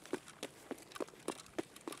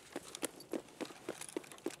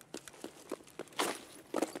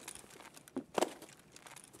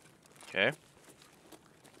 Okay.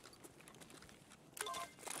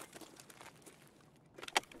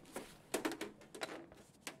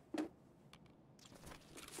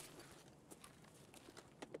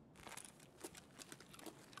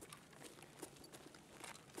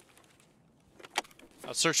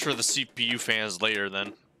 I'll search for the CPU fans later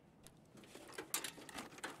then.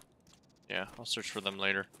 Yeah, I'll search for them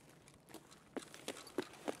later.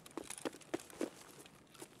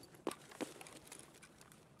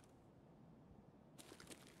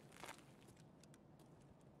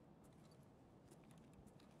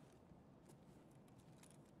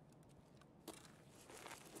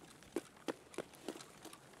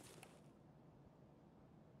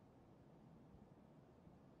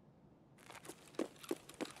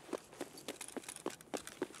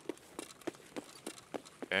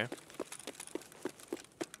 Okay.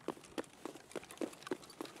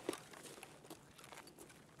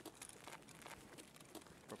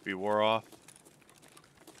 Be wore off.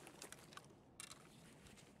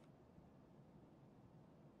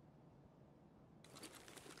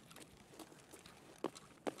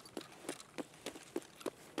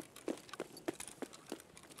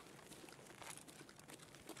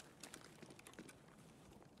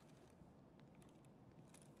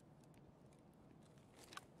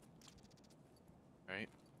 Right.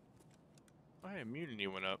 My immunity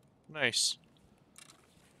went up. Nice.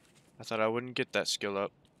 I thought I wouldn't get that skill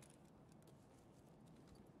up.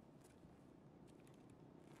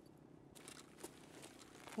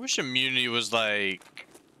 I wish immunity was like,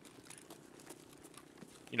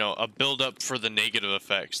 you know, a build up for the negative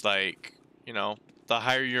effects. Like, you know, the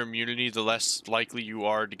higher your immunity, the less likely you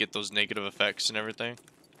are to get those negative effects and everything.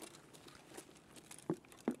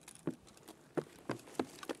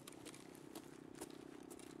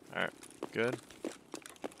 Alright, good.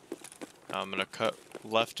 Now I'm gonna cut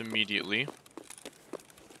left immediately. If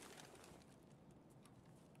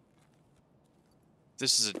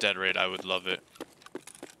this is a dead rate, I would love it.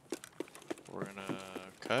 We're gonna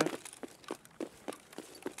cut.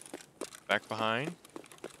 Back behind.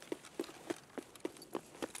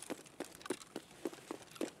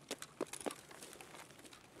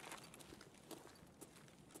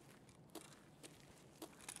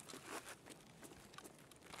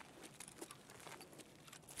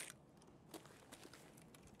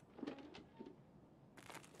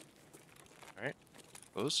 Alright,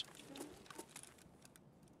 close.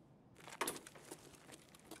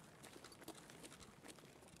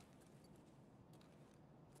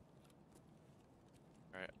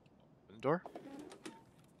 Alright, open the door.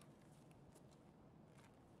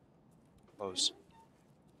 Close.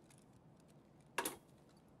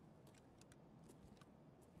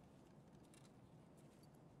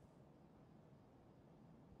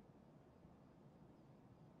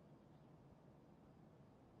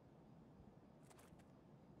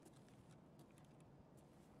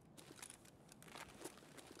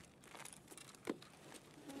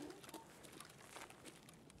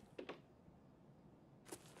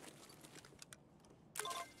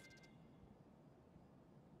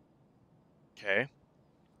 Okay.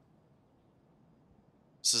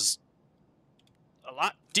 This is a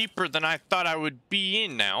lot deeper than I thought I would be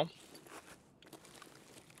in now.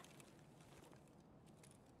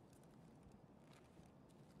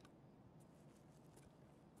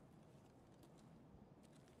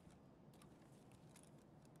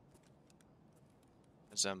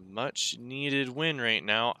 It's a much needed win right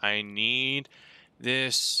now. I need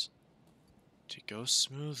this to go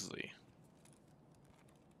smoothly.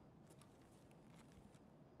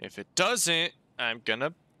 If it doesn't, I'm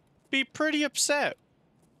gonna be pretty upset.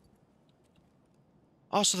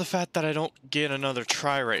 Also, the fact that I don't get another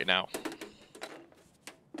try right now.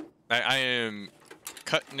 I am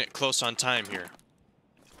cutting it close on time here.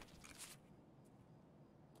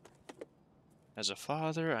 As a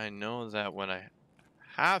father, I know that when I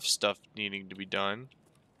have stuff needing to be done,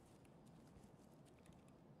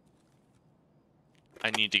 I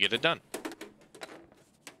need to get it done.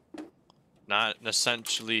 Not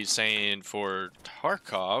essentially saying for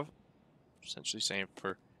Tarkov, essentially saying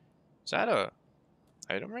for... Is that a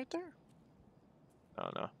item right there? Oh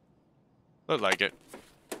no. Look like it.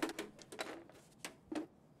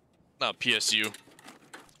 Not PSU.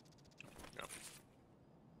 No.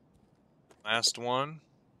 Last one.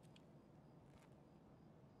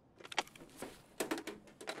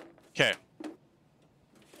 Okay.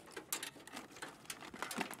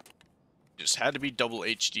 Just had to be double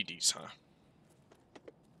HDDs, huh?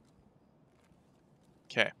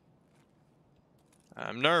 Okay.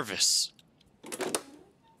 I'm nervous.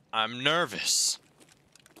 I'm nervous.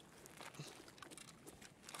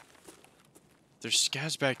 There's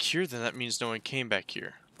scavs back here, then that means no one came back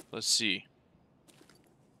here. Let's see.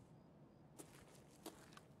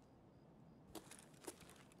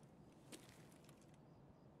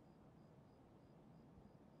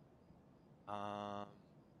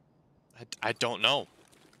 I don't know.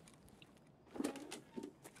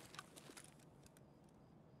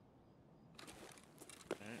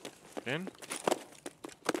 Alright, in.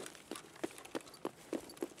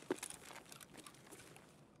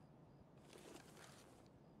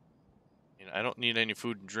 I don't need any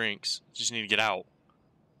food and drinks. Just need to get out.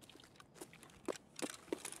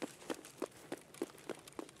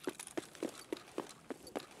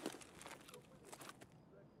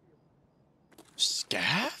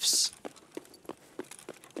 Scavs?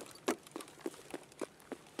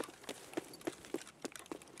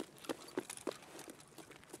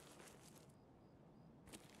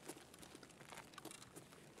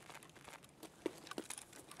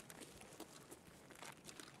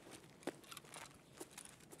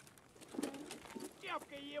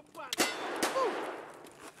 Девка ебаная!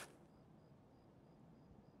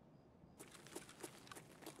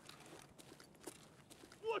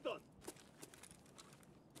 Вот он!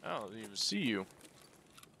 I don't even see you.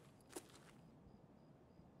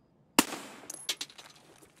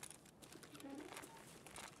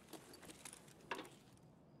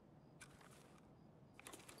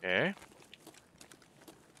 Okay.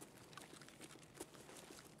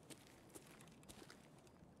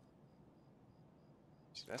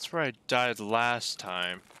 See, that's where I died last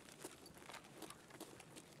time.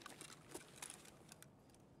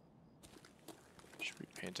 Should be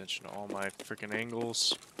paying attention to all my freaking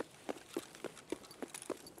angles.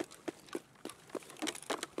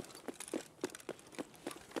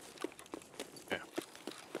 Yeah.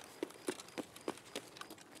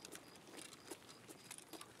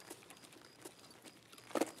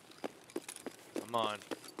 Come on.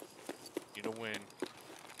 Need a win.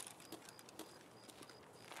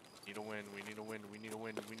 Need a win. We need a win. We need a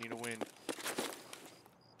win. We need a win.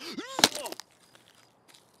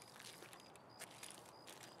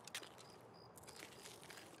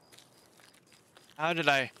 How did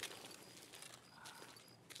I?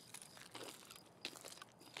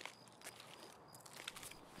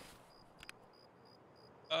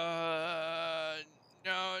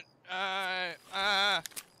 No,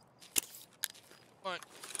 what?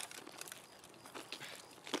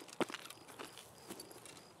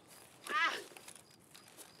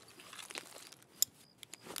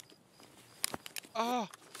 Oh,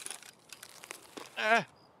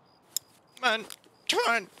 man, come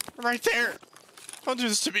on, right there. Don't do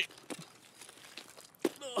this to me.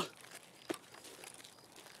 Come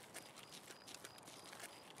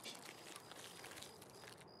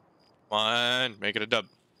on, make it a dub.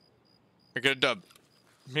 Make it a dub.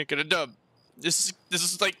 Make it a dub. This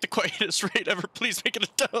is like the quietest raid ever. Please make it a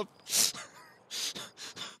dub. Oh,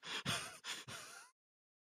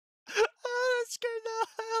 that scared the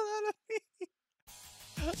hell out of me.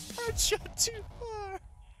 I jumped too far.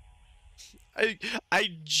 I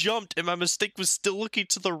jumped and my mistake was still looking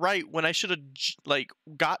to the right when I should have like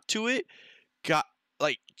got to it, got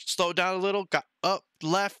like slowed down a little, got up,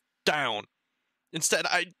 left, down. Instead,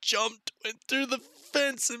 I jumped, went through the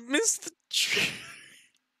fence, and missed the tree.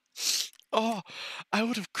 Oh, I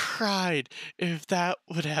would have cried if that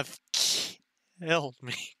would have killed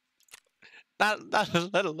me. Not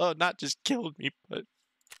let alone not just killed me, but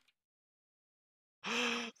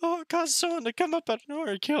oh, it caused someone to come up out of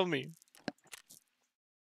nowhere and kill me.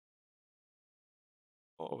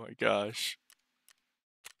 Oh my gosh.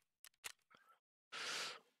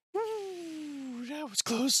 Woo, that was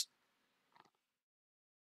close.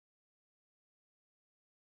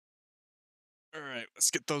 All right,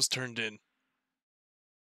 let's get those turned in.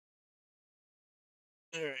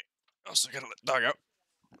 All right. Also gotta let the dog out.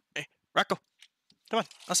 Hey, Rocco, come on,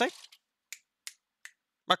 outside.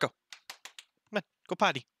 Rocco, come on, go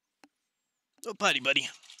potty. Go potty, buddy.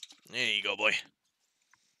 There you go, boy.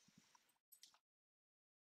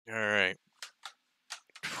 All right.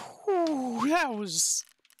 Whew, that was.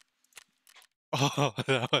 Oh,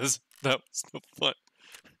 that was no fun.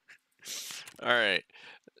 All right.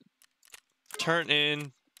 Turn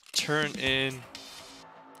in. Turn in.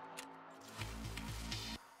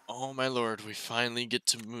 Oh my lord, we finally get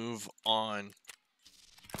to move on.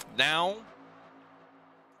 Now,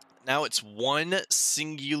 Now it's one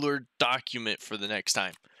singular document for the next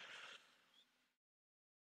time.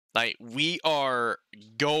 Like, we are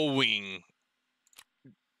going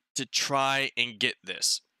to try and get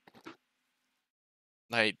this.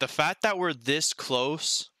 Like, the fact that we're this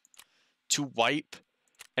close to wipe,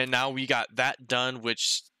 and now we got that done,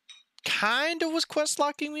 which kind of was quest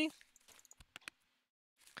locking me.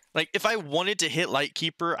 Like, if I wanted to hit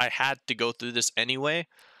Lightkeeper, I had to go through this anyway.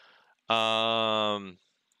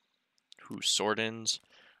 Sword-ins?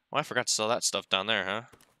 Oh, I forgot to sell that stuff down there, huh?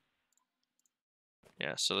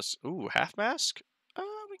 Yeah, so let's... Ooh, half mask?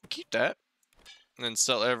 We can keep that. And then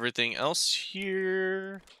sell everything else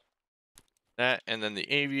here. That, and then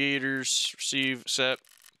the aviators, receive, set.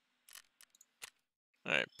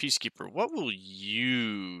 Alright, Peacekeeper, what will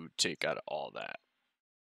you take out of all that?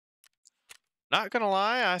 Not gonna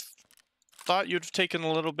lie, I thought you'd have taken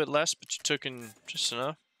a little bit less, but you took in just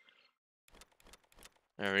enough.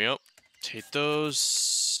 There we go. Take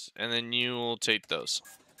those, and then you will take those.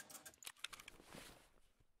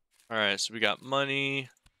 Alright, so we got money.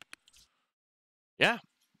 Yeah.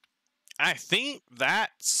 I think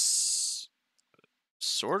that's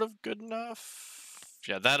sort of good enough.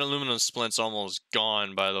 Yeah, that aluminum splint's almost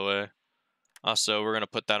gone, by the way. Also, we're going to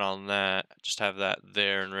put that on that. Just have that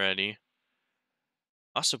there and ready.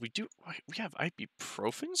 Also, we have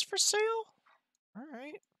ibuprofens for sale?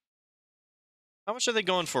 Alright. How much are they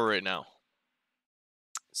going for right now?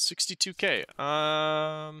 62K.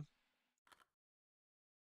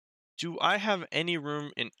 Do I have any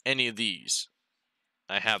room in any of these?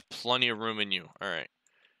 I have plenty of room in you. Alright.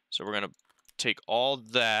 So we're going to take all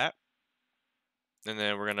that. And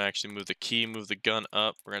then we're going to actually move the key, move the gun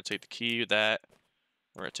up. We're going to take the key, that.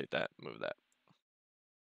 We're going to take that, move that.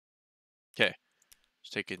 Okay. Let's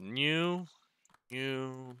take a new,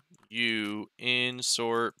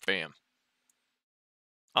 insort, bam.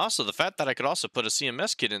 Also, the fact that I could also put a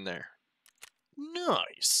CMS kit in there.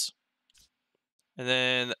 Nice. And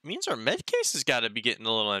then that means our med case has got to be getting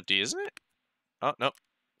a little empty, isn't it? Oh, nope.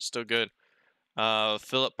 Still good.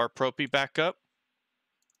 Fill up our propy back up.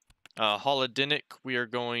 Holodinic, we are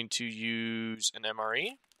going to use an MRE.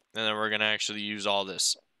 And then we're going to actually use all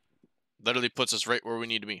this. Literally puts us right where we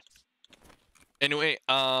need to be. Anyway,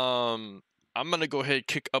 I'm going to go ahead and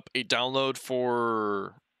kick up a download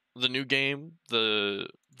for the new game the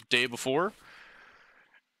day before.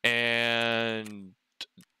 And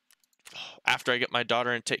after I get my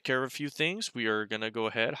daughter and take care of a few things, we are going to go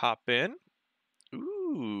ahead, hop in.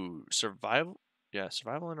 Ooh, survival. Yeah,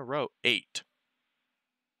 survival in a row. 8.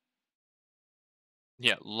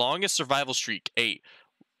 Yeah, longest survival streak, 8.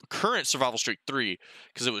 Current survival streak, 3.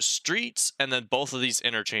 Because it was streets and then both of these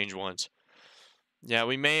interchange ones. Yeah,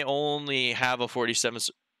 we may only have a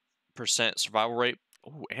 47% survival rate.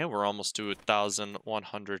 Oh, and we're almost to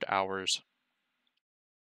 1,100 hours.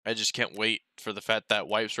 I just can't wait for the fact that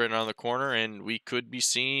wipes right around the corner and we could be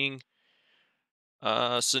seeing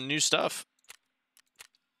some new stuff.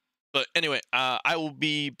 But anyway, I will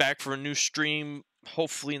be back for a new stream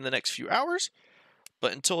hopefully in the next few hours.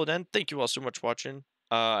 But until then, thank you all so much for watching.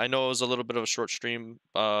 I know it was a little bit of a short stream,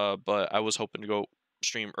 but I was hoping to go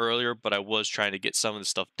stream earlier, but I was trying to get some of the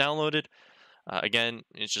stuff downloaded. Again,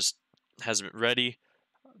 it just hasn't been ready.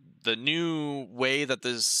 The new way that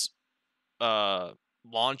this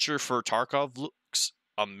launcher for Tarkov looks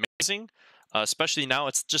amazing, especially now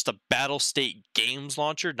it's just a Battle State Games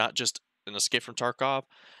launcher, not just an Escape from Tarkov.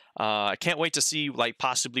 I can't wait to see like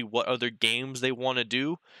possibly what other games they want to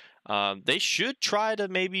do. They should try to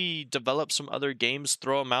maybe develop some other games,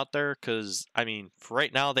 throw them out there, because I mean, for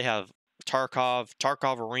right now they have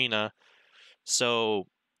Tarkov Arena, so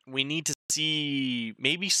we need to see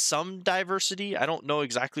maybe some diversity. I don't know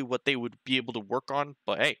exactly what they would be able to work on,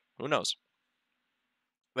 but hey, who knows?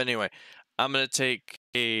 But anyway, I'm taking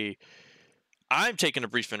a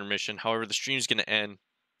brief intermission. However, the stream is going to end,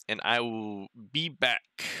 and I will be back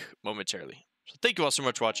momentarily. So thank you all so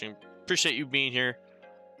much for watching. Appreciate you being here,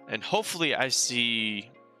 and hopefully I see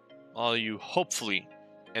all of you hopefully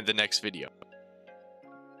in the next video.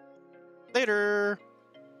 Later.